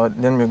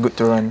 then we're good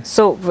to run.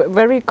 So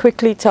very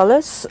quickly tell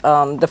us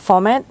the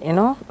format,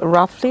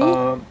 roughly.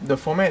 The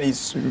format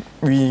is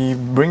we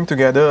bring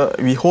together,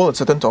 we hold a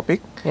certain topic,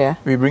 Yeah.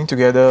 we bring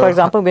together. For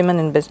example, women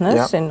in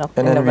business in and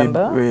then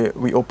November.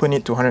 we open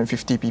it to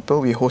 150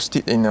 people. We host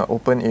it in an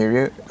open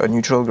area, a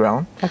neutral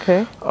ground.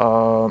 Okay.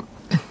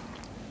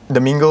 The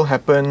mingle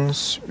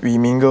happens, we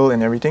mingle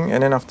and everything,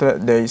 and then after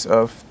that there is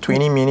a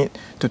 20-minute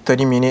to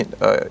 30-minute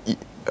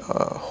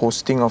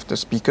hosting of the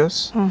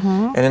speakers,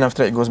 and then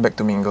after that it goes back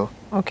to mingle.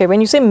 Okay. When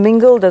you say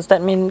mingle, does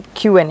that mean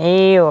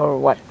Q&A or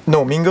what?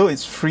 No, mingle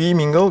is free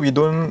mingle. We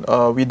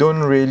don't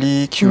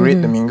really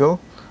curate the mingle.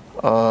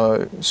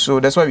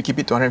 So that's why we keep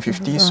it to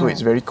 150. So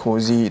it's very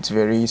cozy. It's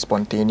very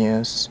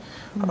spontaneous.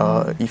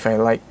 If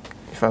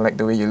I like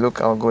the way you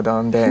look, I'll go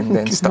down there and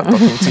then start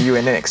talking to you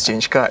and then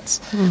exchange cards.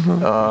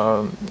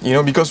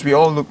 Because we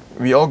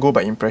all go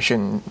by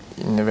impression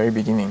in the very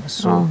beginning.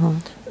 So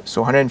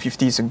so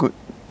 150 is a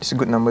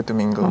good number to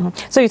mingle.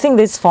 So you think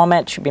this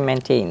format should be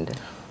maintained?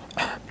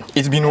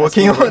 It's been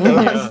working on the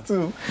last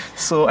two.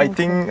 So I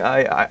think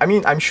I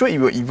mean I'm sure it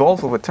will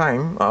evolve over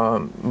time.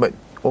 But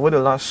over the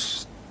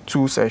last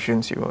two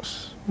sessions,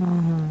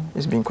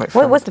 it's been quite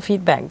fun. What's the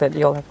feedback that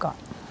you all have got?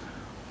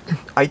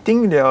 I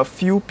think there are a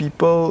few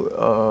people,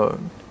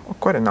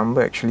 quite a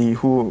number actually,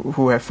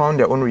 who have found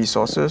their own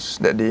resources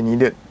that they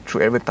needed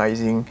through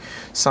advertising.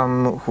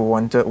 Some who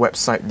wanted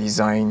website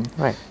design,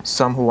 Right.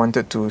 some who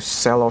wanted to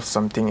sell off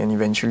something, and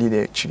eventually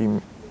they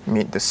actually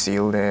made the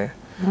sale there.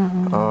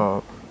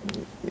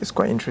 It's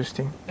quite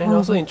interesting. And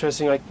also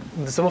interesting, like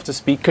some of the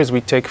speakers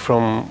we take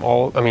from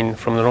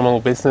from the normal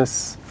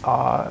business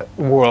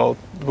world,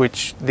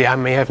 which they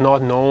may have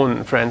not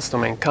known Friends to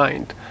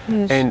Mankind.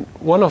 Yes. And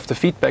one of the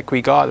feedback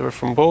we got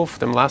from both of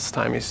them last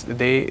time is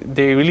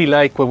they really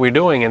like what we're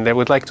doing and they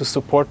would like to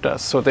support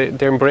us. So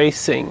they're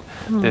embracing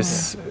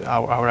this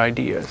our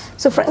ideas.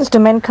 So Friends to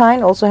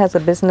Mankind also has a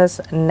business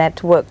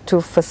network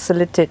to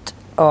facilitate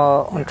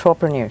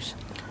entrepreneurs.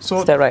 So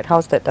Is that right?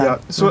 How's that done? yeah.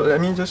 So let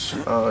me just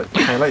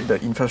highlight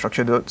the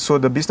infrastructure. So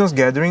the business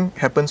gathering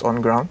happens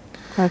on ground.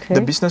 Okay.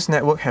 The business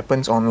network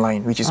happens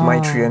online, which is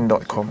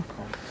my3n.com.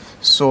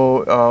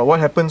 So what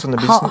happens on the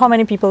business? How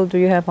many people do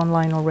you have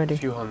online already? A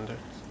few hundred.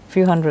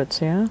 Few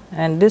hundreds, yeah.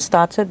 And this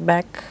started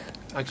back.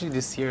 Actually,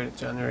 this year,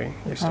 January,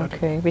 we started.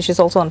 Okay, which is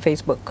also on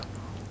Facebook.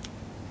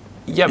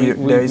 Yeah,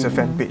 There is a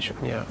fan page.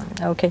 Yeah.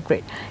 Okay,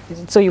 great.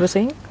 So you were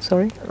saying?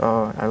 Sorry.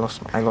 I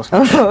lost.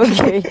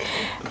 Okay.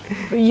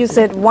 You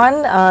said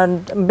one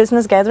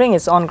business gathering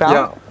is on ground.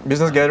 Yeah,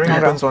 business gathering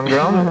happens on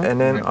ground,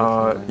 and then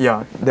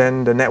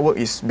then the network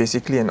is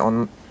basically an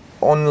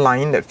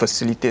online that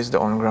facilitates the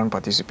on-ground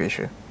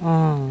participation.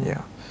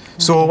 Yeah.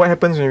 So what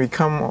happens when we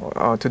come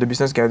to the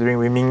business gathering?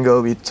 We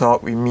mingle, we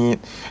talk, we meet,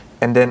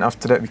 and then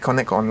after that we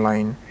connect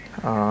online,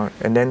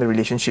 and then the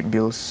relationship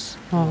builds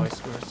Vice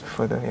versa.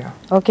 further.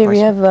 Yeah. Okay, we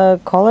have a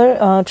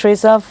caller,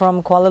 Teresa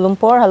from Kuala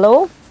Lumpur.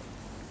 Hello.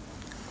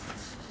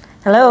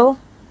 Hello.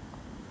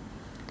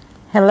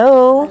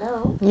 Hello.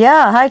 Hello.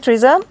 Yeah. Hi,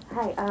 Teresa.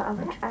 Hi,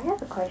 I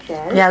have a question.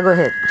 Yeah, go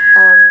ahead.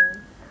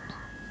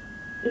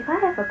 If I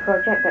have a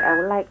project that I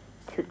would like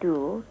to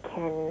do,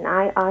 can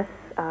I ask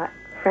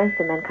Friends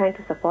to Mankind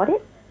to support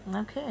it?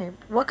 Okay.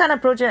 What kind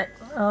of project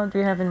do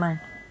you have in mind?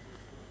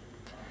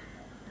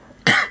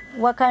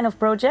 What kind of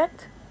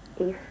project?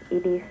 If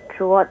it is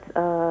towards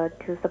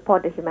to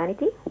support the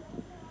humanity?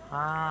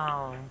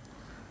 Wow.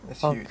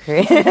 That's huge.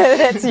 Okay,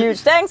 that's huge.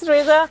 Thanks,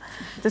 Teresa.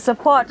 To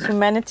support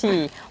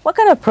humanity. What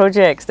kind of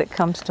projects that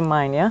comes to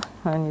mind? Yeah,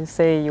 when you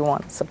say you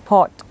want to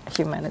support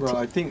humanity. Well,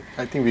 I think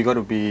we got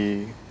to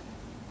be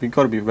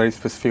very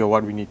specific on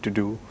what we need to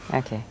do,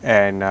 Okay.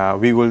 and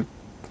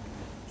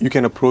you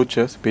can approach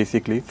us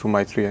basically through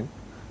My3N,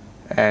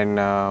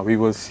 and we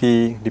will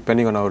see,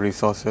 depending on our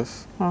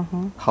resources,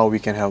 how we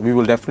can help. We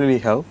will definitely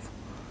help,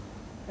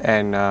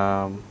 and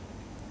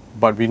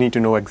but we need to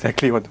know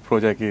exactly what the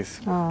project is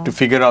to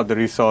figure out the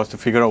resource, to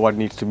figure out what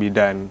needs to be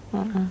done,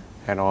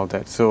 and all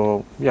that.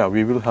 So yeah,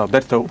 we will help.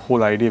 That's the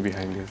whole idea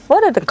behind this.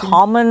 What are the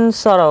common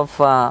sort of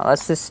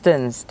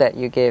assistance that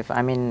you give?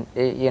 I mean,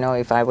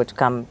 if I were to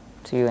come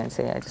to you and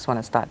say, I just want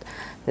to start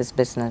this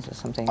business or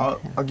something?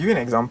 I'll give you an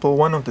example.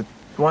 One of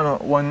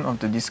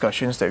the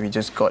discussions that we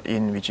just got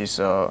in, which is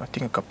I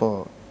think a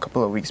couple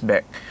of weeks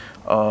back,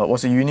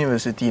 was a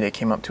university that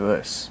came up to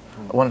us,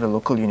 one of the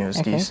local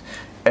universities,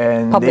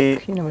 and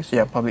Public university.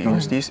 Yeah, public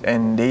universities,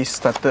 and they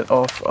started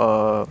off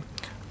a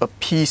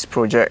peace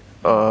project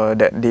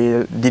that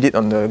they did it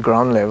on the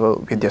ground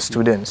level with their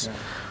students.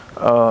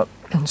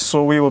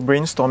 So we were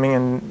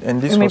brainstorming,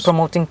 and this was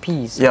promoting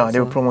peace. Yeah, also. they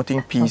were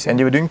promoting peace, and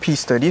they were doing peace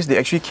studies. They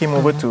actually came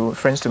over to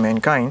Friends to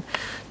Mankind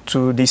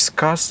to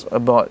discuss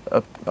about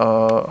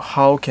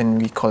how can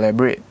we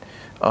collaborate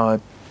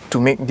to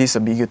make this a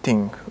bigger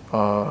thing,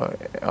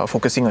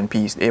 focusing on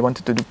peace. They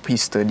wanted to do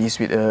peace studies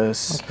with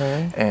us,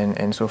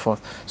 and so forth.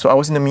 So I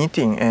was in the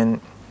meeting, and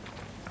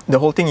the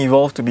whole thing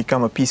evolved to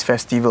become a peace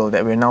festival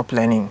that we're now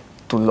planning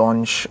to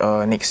launch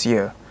next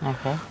year.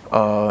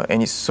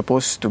 And it's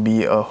supposed to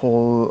be a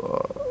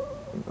whole.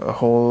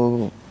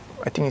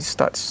 I think it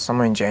starts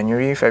somewhere in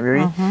January,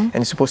 February, and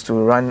it's supposed to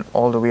run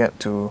all the way up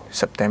to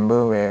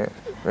September, where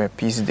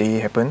Peace Day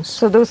happens.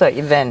 So those are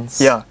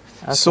events. Yeah.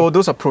 So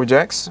those are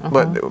projects,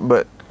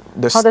 but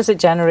how does it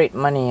generate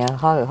money?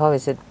 How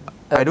is it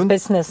a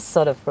business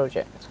sort of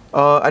project?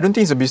 I don't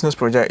think it's a business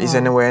project. It's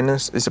an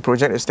awareness. It's a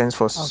project that stands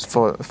for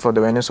the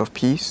awareness of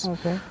peace.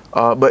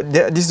 But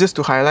this is just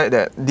to highlight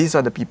that these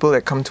are the people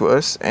that come to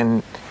us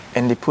and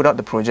they put out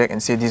the project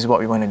and say, this is what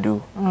we want to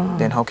do.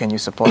 Then how can you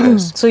support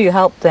us? So you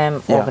help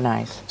them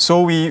organize.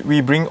 So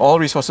we bring all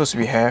resources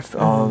we have.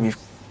 With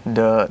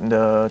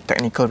the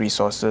technical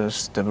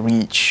resources, the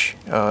reach,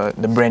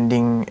 the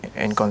branding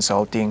and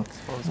consulting.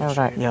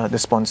 Yeah, the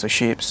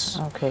sponsorships.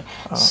 Okay.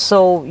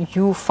 So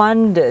you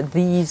fund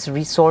these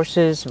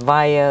resources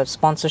via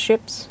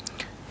sponsorships?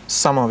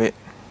 Some of it.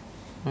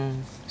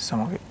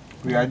 Some of it.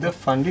 We either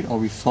fund it or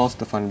we source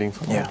the funding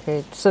from it.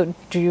 Okay. So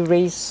do you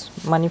raise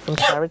money from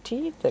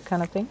charity, that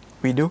kind of thing?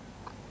 We do.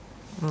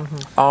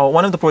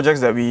 One of the projects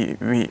that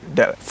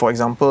that, for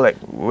example, like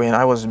when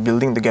I was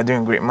building the Gathering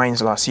of Great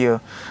Minds last year,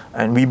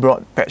 and we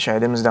brought Patch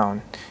Adams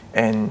down,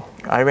 and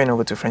I went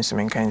over to Friends to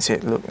Mankind and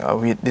said, look,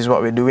 this is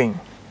what we're doing.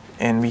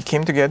 And we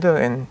came together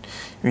and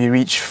we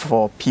reached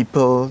for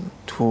people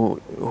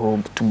to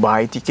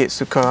buy tickets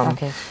to come.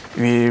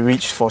 We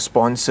reached for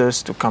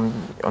sponsors to come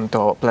onto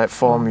our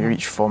platform. We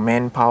reached for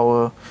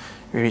manpower.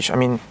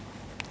 And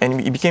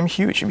it became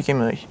huge. It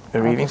became a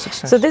raving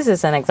success. So this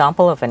is an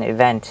example of an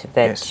event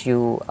that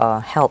you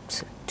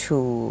helped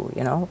to,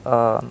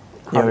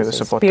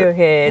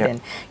 spearhead,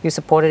 and you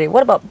supported it.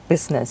 What about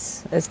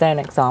business? Is there an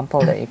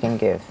example that you can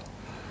give?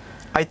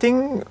 I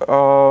think,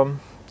 for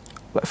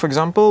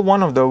example,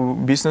 one of the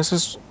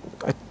businesses,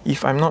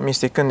 if I'm not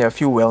mistaken, there are a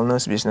few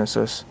wellness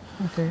businesses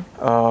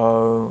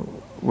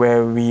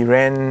where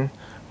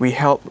we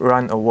helped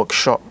run a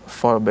workshop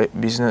for a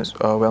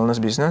wellness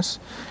business.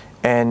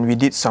 And we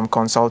did some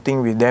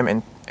consulting with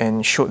them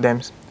and showed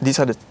them these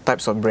are the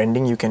types of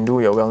branding you can do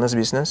with your wellness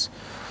business.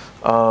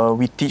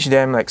 We teach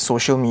them like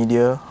social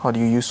media. How do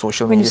you use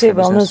social media? When you say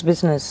wellness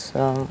business,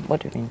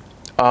 what do you mean?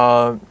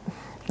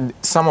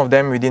 Some of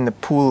them within the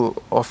pool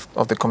of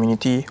the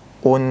community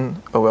own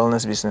a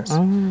wellness business.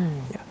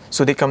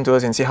 So they come to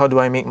us and say, how do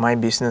I make my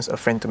business a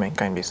Friend to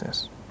Mankind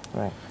business?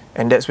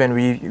 And that's when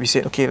we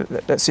said, okay,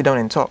 let's sit down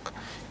and talk.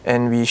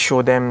 And we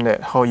show them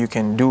that how you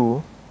can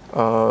do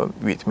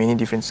with many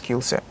different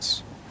skill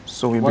sets.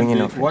 So we bring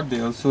in what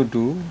they also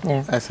do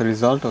as a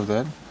result of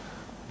that,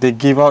 they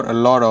give out a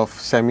lot of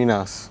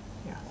seminars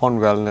on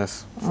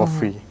wellness for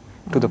free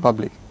to the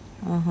public.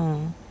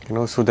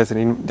 So that's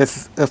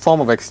a form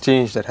of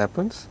exchange that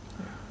happens.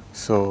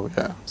 So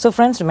So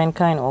Friends to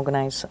Mankind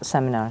organize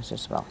seminars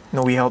as well.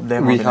 No, we help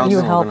them.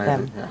 You help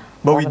them.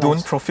 But we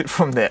don't profit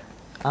from that.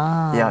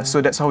 So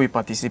that's how we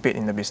participate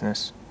in the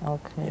business.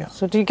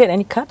 So do you get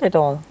any cut at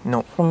all?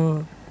 No.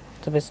 From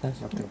the business?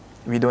 Nothing.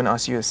 We don't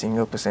ask you a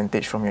single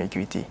percentage from your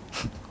equity.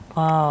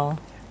 Wow.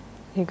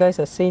 You guys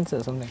are saints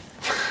or something.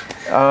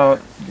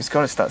 It's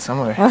got to start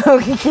somewhere.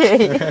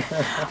 Okay.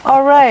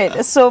 All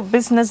right. So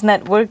business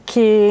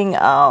networking,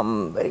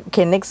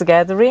 next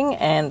gathering,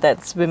 and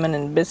that's Women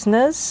in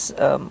Business.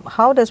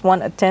 How does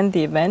one attend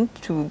the event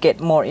to get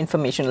more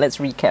information? Let's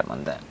recap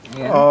on that.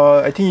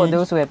 I think for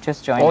those who have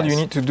just joined all us. you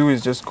need to do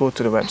is just go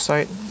to the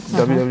website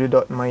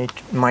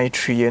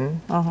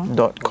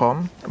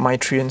www.mytrian.com.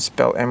 Mytrian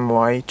spelled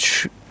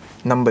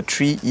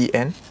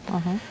MY3EN.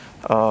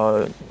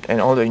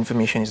 And all the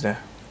information is there.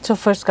 So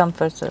first come,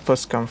 first serve?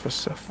 First come, first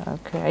serve.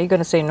 Okay. Are you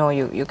going to say no,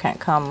 you can't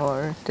come,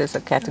 or there's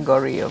a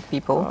category of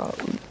people?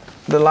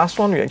 The last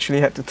one we actually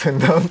had to turn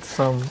down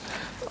some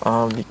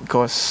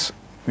because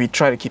we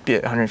try to keep it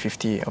at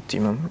 150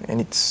 optimum,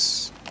 and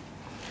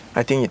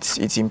I think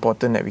it's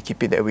important that we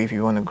keep it that way if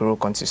we want to grow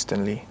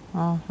consistently.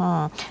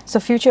 So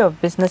future of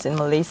business in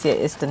Malaysia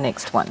is the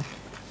next one.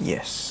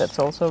 Yes. That's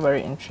also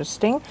very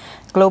interesting.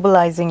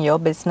 Globalizing your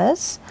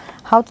business,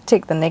 how to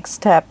take the next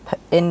step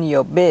in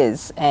your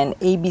biz, and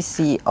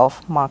ABC of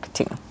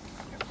marketing.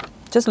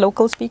 Just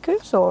local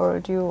speakers, or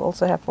do you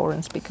also have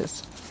foreign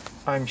speakers?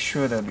 I'm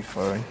sure there'll be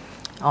foreign.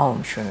 Oh,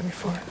 I'm sure that'll be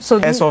fine. So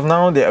As of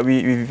now,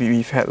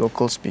 we've had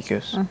local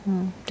speakers.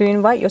 do you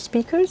invite your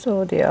speakers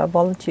or they are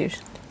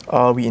volunteers?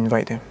 We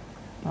invite them.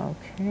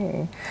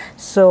 Okay.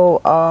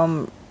 So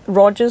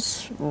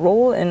Roger's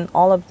role in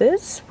all of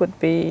this would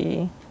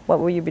be, what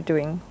will you be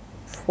doing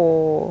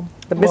for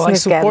the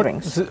business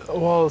gatherings?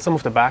 Well, some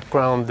of the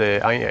background, the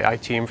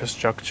IT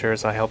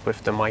infrastructures. I help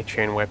with the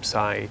MyChain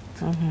website,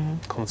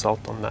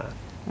 consult on that.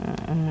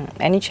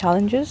 Any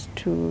challenges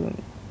to,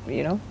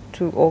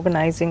 to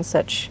organizing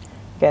such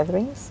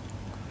gatherings?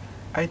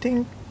 I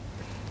think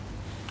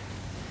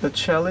the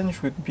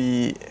challenge would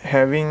be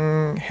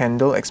having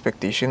handle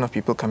expectation of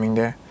people coming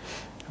there.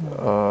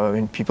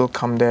 When people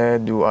come there,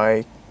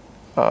 I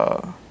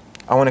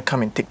want to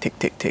come and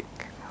take.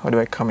 How do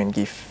I come and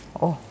give?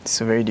 Oh, it's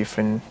a very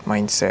different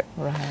mindset.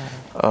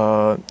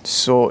 right.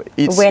 So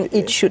it's When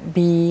it should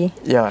be,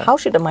 yeah. how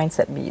should the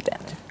mindset be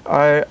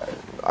then?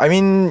 I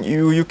mean,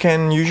 you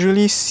can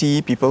usually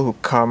see people who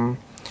come,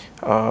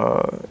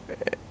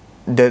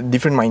 the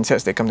different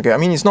mindsets that come together. I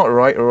mean, it's not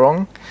right or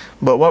wrong,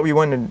 but what we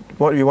want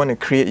to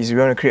create is we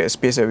want to create a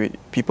space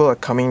that people are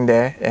coming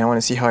there, and I want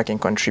to see how I can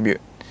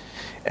contribute.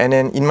 And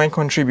then in my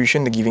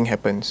contribution, the giving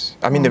happens.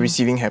 I mean, the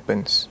receiving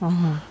happens.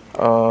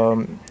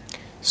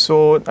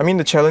 So, I mean,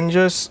 the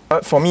challenges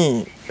for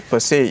me per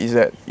se is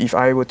that if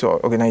I were to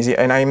organize it,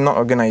 and I'm not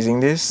organizing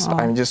this,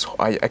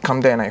 I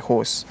come there and I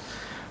host,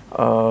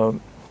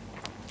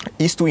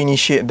 is to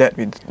initiate that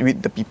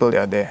with the people that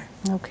are there.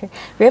 Okay.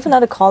 We have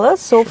another caller,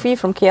 Sophie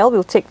from KL.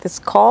 We'll take this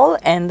call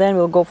and then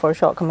we'll go for a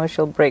short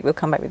commercial break. We'll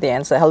come back with the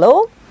answer.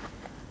 Hello?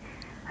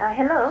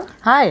 Hello.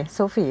 Hi,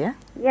 Sophie. Yeah?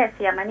 Yes,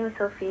 my name is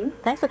Sophie.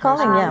 Thanks for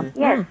calling.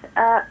 Yes,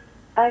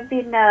 I've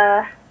been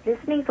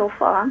listening so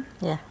far.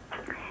 Yeah.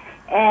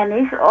 And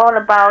it's all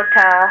about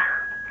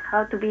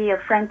how to be a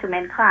friend to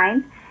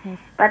mankind. Yes.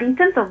 But in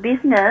terms of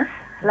business,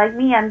 like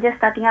me, I'm just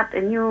starting up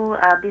a new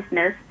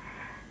business.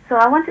 So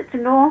I wanted to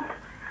know,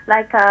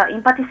 like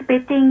in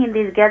participating in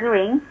this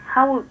gathering,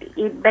 how would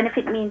it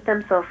benefit me in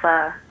terms of,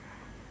 my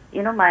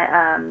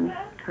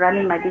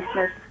running my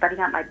business, starting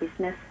up my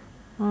business.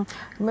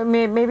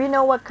 Maybe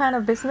know what kind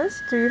of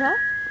business do you have?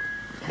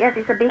 Yes,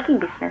 it's a baking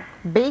business.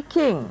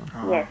 Baking?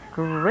 Yes.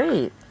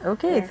 Great.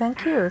 Okay, Yes.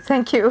 thank you,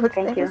 Thank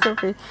you,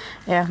 Sophie.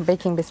 Yeah,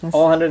 baking business.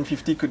 All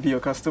 150 could be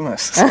your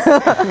customers.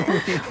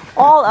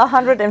 All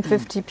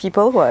 150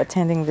 people who are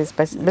attending this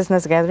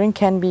business gathering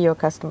can be your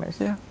customers.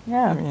 Yeah.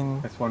 Yeah. I mean,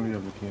 That's one way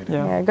of looking at it.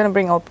 yeah. Yeah, you're gonna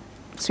bring all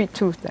sweet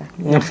tooth there.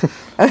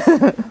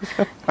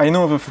 I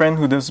know of a friend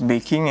who does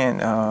baking,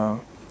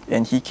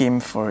 and he came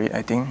for it,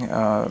 I think,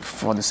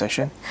 for the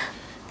session.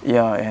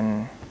 Yeah,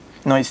 and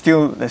no, it's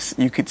still,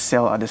 you could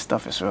sell other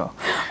stuff as well.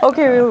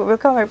 Okay, we'll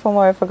come back for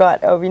more. I forgot.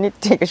 We need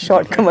to take a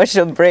short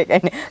commercial break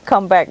and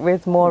come back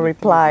with more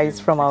replies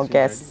from our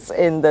guests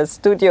in the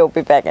studio.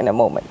 Be back in a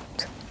moment.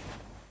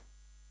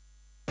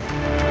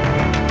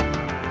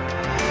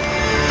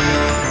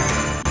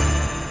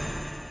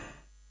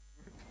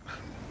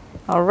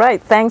 All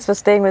right, thanks for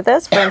staying with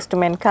us. Friends to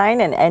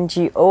Mankind, an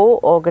NGO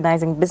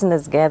organizing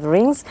business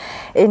gatherings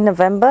in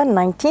November,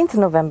 19th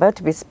November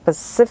to be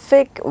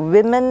specific,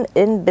 Women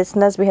in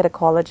Business. We had a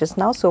caller just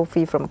now,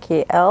 Sophie from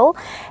KL,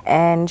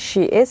 and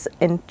she is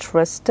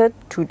interested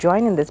to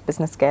join in this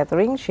business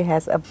gathering. She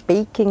has a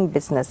baking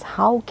business.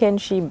 How can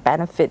she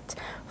benefit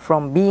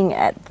from being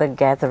at the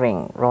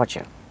gathering?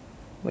 Roger,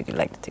 would you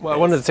like to take Well, I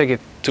wanted to take it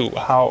to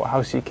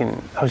how she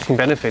can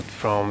benefit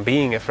from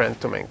being a friend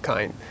to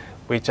mankind,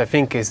 which I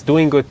think is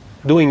doing good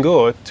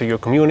to your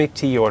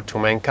community or to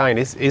mankind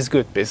is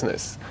good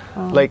business.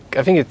 Like,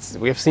 I think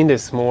we have seen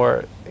this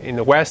more in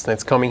the West, and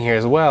it's coming here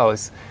as well.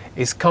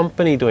 Is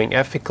company doing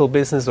ethical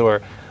business,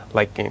 or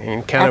like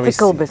in Canada?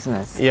 Ethical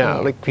business. Yeah,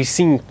 like we've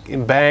seen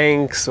in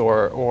banks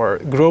or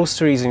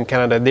groceries in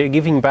Canada, they're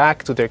giving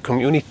back to their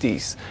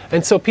communities,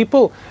 and so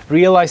people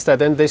realize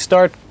that, and they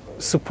start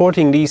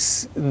supporting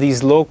these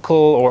local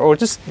or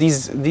just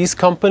these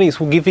companies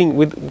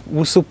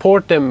who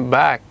support them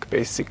back,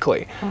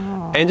 basically.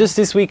 And just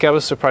this week I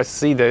was surprised to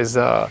see there's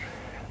a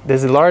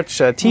large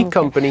tea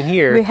company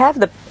here. We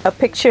have a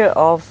picture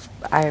of,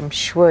 I'm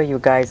sure you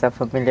guys are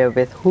familiar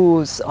with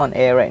who's on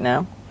air right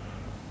now.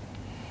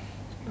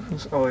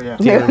 Oh, yeah.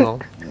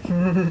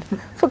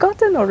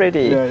 Forgotten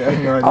already? Yeah, no, I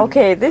didn't.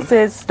 Okay, this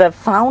is the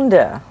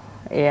founder,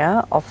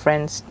 of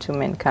Friends to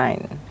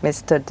Mankind,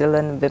 Mr.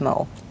 Dylan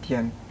Vimal.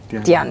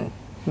 Dian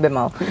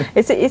Vimal.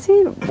 Is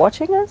he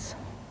watching us?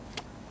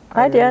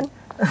 Hi, Dian.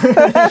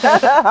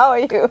 How are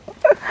you?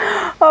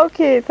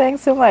 Okay,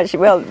 thanks so much.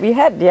 Well, we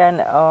had Dian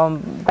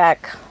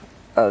back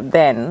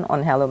then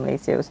on Hello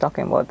Malaysia. He was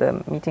talking about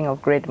the meeting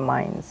of great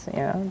minds.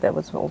 Yeah, that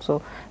was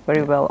also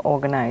very well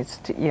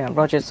organized. Yeah,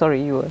 Roger,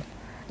 sorry, you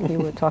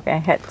were talking. I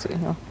had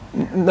to,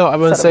 No, I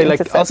want to say,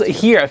 like, intercept. also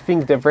here, I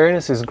think the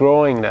awareness is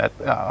growing that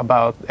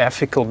about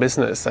ethical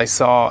business. I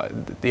saw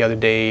the other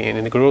day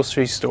in the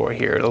grocery store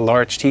here, a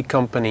large tea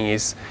company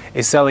is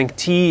selling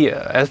tea,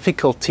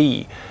 ethical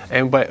tea,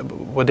 and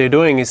what they're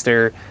doing is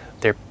they're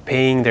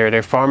paying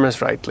their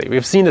farmers rightly.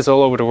 We've seen this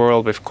all over the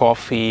world with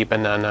coffee,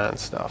 banana, and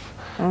stuff.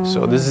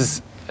 So this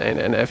is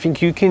and I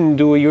think you can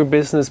do your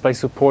business by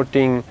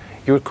supporting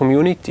your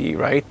community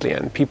rightly,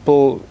 and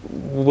people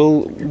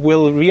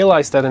will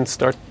realize that and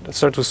start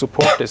to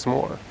support this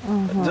more.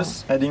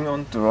 Just adding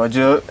on to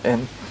Roger,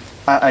 and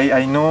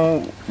I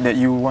know that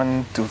you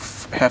want to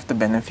have the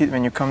benefit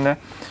when you come there.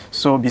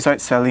 So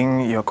besides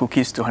selling your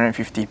cookies to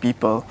 150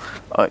 people,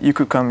 you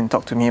could come and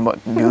talk to me about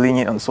building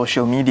it on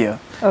social media.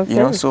 Okay. You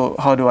know, so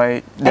how do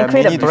I... And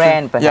create a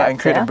brand, perhaps. Yeah, and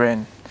create a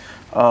brand.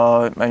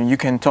 And you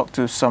can talk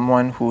to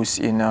someone who's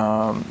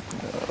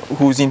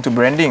into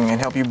branding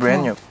and help you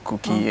brand your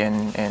cookie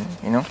and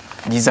you know,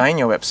 design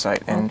your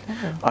website. And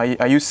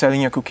are you selling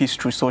your cookies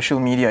through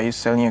social media? Are you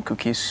selling your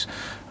cookies?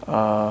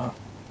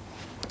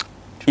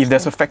 If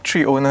there's a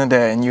factory owner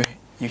there and you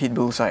hit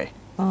bullseye.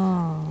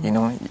 You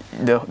know,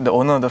 the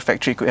owner of the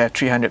factory could have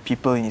 300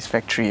 people in his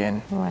factory,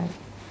 and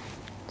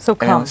so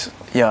come.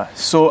 Yeah.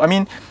 So I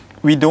mean,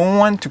 we don't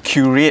want to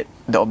curate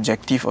the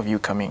objective of you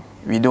coming.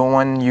 We don't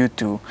want you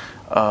to.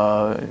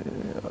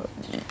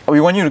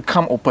 We want you to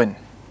come open,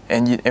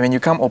 and when you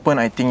come open,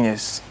 I think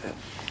there's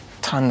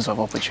tons of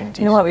opportunities.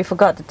 You know what? We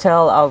forgot to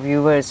tell our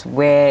viewers,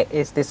 where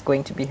is this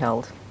going to be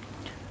held?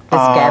 This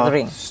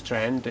gathering.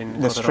 Strand in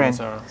The Kota Strand.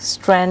 Damansara.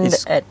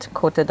 Strand at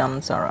Kota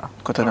Damansara.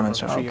 Kota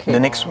Damansara. Okay. The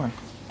next one.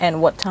 And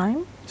what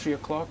time? 3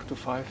 o'clock to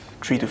 5.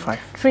 3 to 5.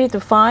 3 to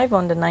 5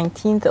 on the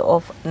 19th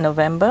of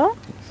November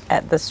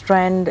at the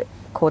Strand,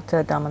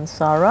 Kota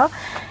Damansara.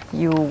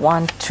 You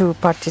want to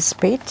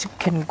participate, you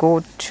can go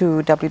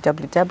to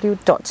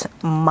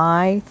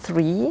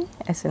www.my3,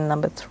 as in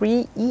number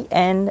 3,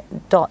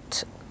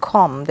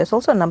 en.com. There's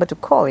also a number to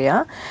call,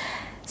 yeah?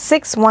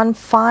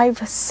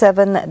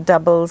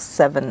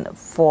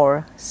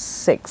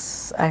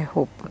 615-77746. I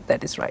hope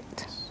that is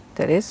right.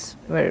 That is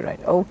very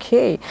right.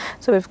 Okay,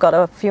 so we've got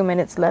a few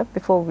minutes left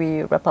before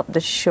we wrap up the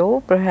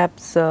show.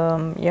 Perhaps,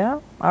 yeah,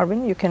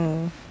 Arvin, you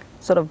can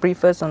sort of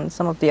brief us on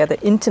some of the other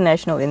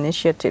international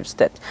initiatives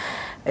that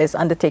is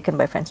undertaken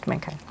by Friends to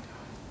Mankind.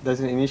 There's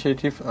an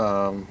initiative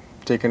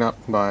taken up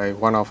by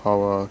one of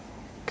our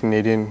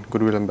Canadian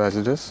Goodwill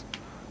ambassadors.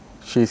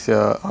 She's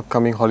an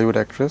upcoming Hollywood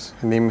actress.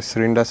 Her name is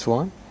Serinda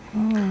Swan.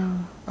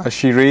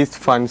 She raised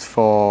funds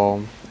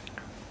for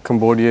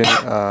Cambodian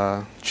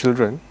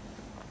children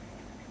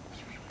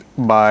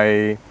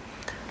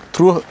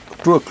through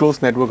a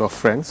close network of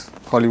friends,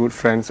 Hollywood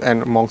friends,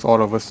 and amongst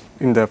all of us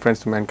in the Friends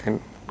to Mankind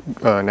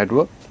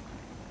network.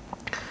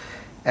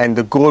 And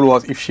the goal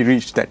was, if she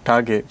reached that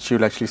target, she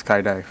would actually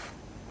skydive,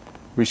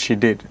 which she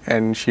did,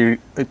 and she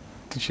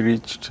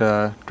reached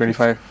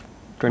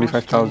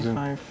 25,000.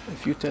 A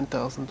few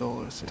 $10,000.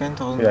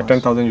 $10,000. Yeah,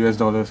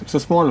 $10,000 US. It's a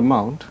small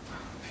amount,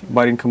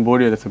 but in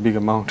Cambodia, that's a big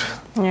amount.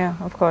 Yeah,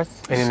 of course.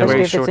 And in a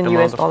very short in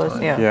amount US of dollars,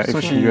 time. yeah. So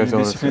it's she US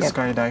dollars. basically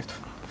skydived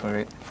for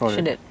it.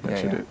 She did. Yeah,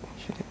 She did.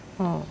 She did.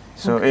 Oh.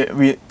 So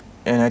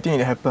and I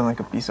think it happened like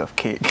a piece of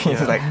cake.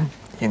 It's like,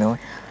 you know,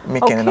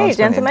 make an Okay, announcement.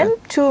 gentlemen,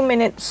 2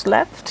 minutes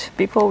left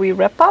before we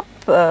wrap up.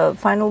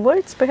 Final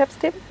words, perhaps,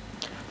 Tim?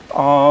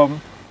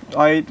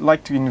 I'd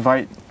like to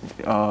invite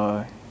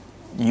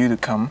you to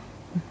come,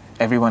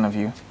 every one of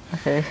you.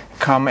 Okay.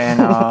 Come and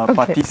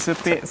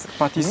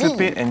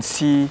participate and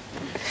see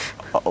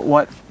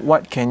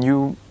what can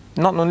you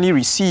not only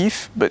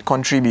receive but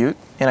contribute.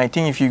 And I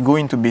think if you go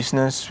into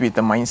business with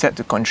the mindset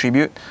to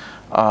contribute,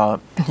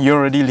 you're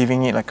already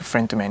living it like a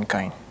friend to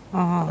mankind.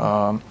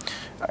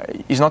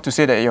 It's not to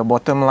say that your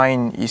bottom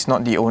line is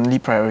not the only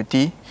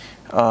priority.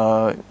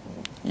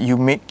 You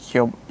make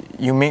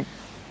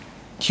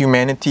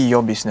humanity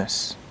your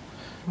business.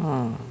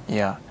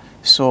 Yeah.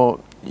 So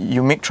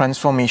you make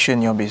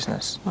transformation your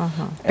business.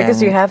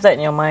 Because you have that in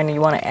your mind,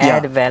 you want to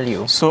add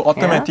value. So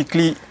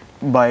automatically,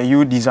 by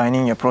you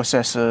designing your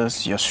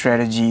processes, your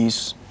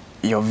strategies,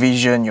 your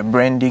vision, your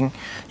branding,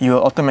 you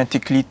will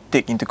automatically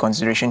take into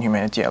consideration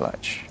humanity at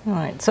large. All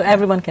right. So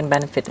everyone can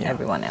benefit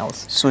everyone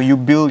else. So you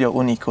build your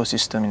own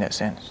ecosystem in that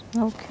sense.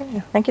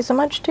 Okay. Thank you so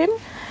much, Tim.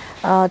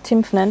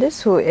 Tim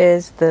Fernandez, who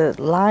is the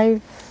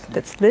Live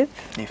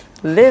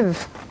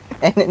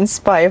and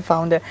Inspire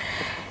founder,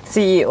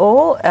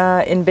 CEO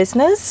in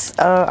business.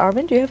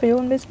 Arvind, do you have your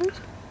own business?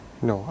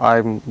 No,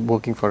 I'm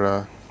working for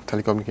a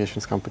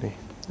telecommunications company.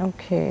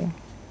 Okay.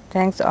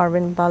 Thanks,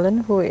 Arvind Balan,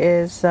 who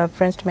is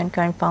Friends to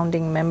Mankind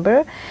founding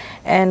member.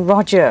 And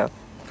Roger,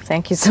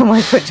 thank you so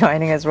much for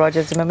joining us.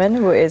 Roger Zimmerman,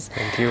 who is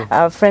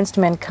Friends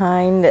to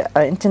Mankind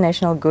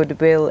International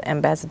Goodwill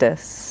Ambassador,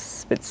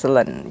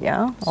 Switzerland,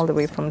 all the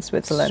way from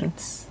Switzerland.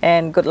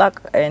 And good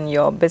luck in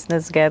your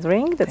business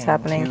gathering that's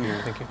happening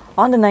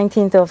on the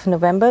 19th of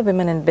November,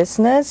 Women in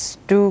Business.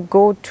 Do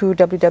go to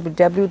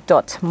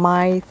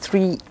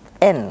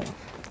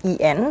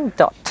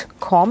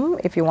www.my3en.com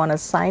if you want to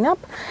sign up,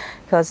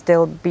 because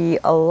there'll be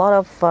a lot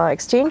of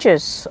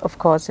exchanges, of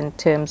course, in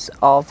terms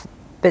of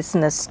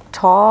business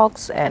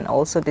talks and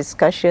also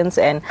discussions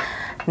and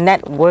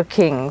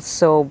networking.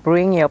 So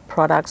bring your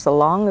products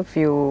along if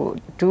you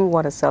do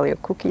want to sell your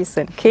cookies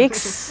and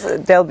cakes.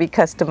 There'll be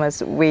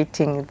customers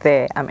waiting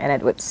there. I'm Ann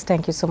Edwards.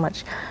 Thank you so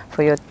much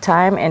for your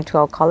time, and to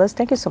our callers,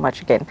 thank you so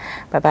much again.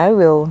 Bye-bye.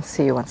 We'll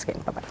see you once again.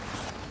 Bye-bye.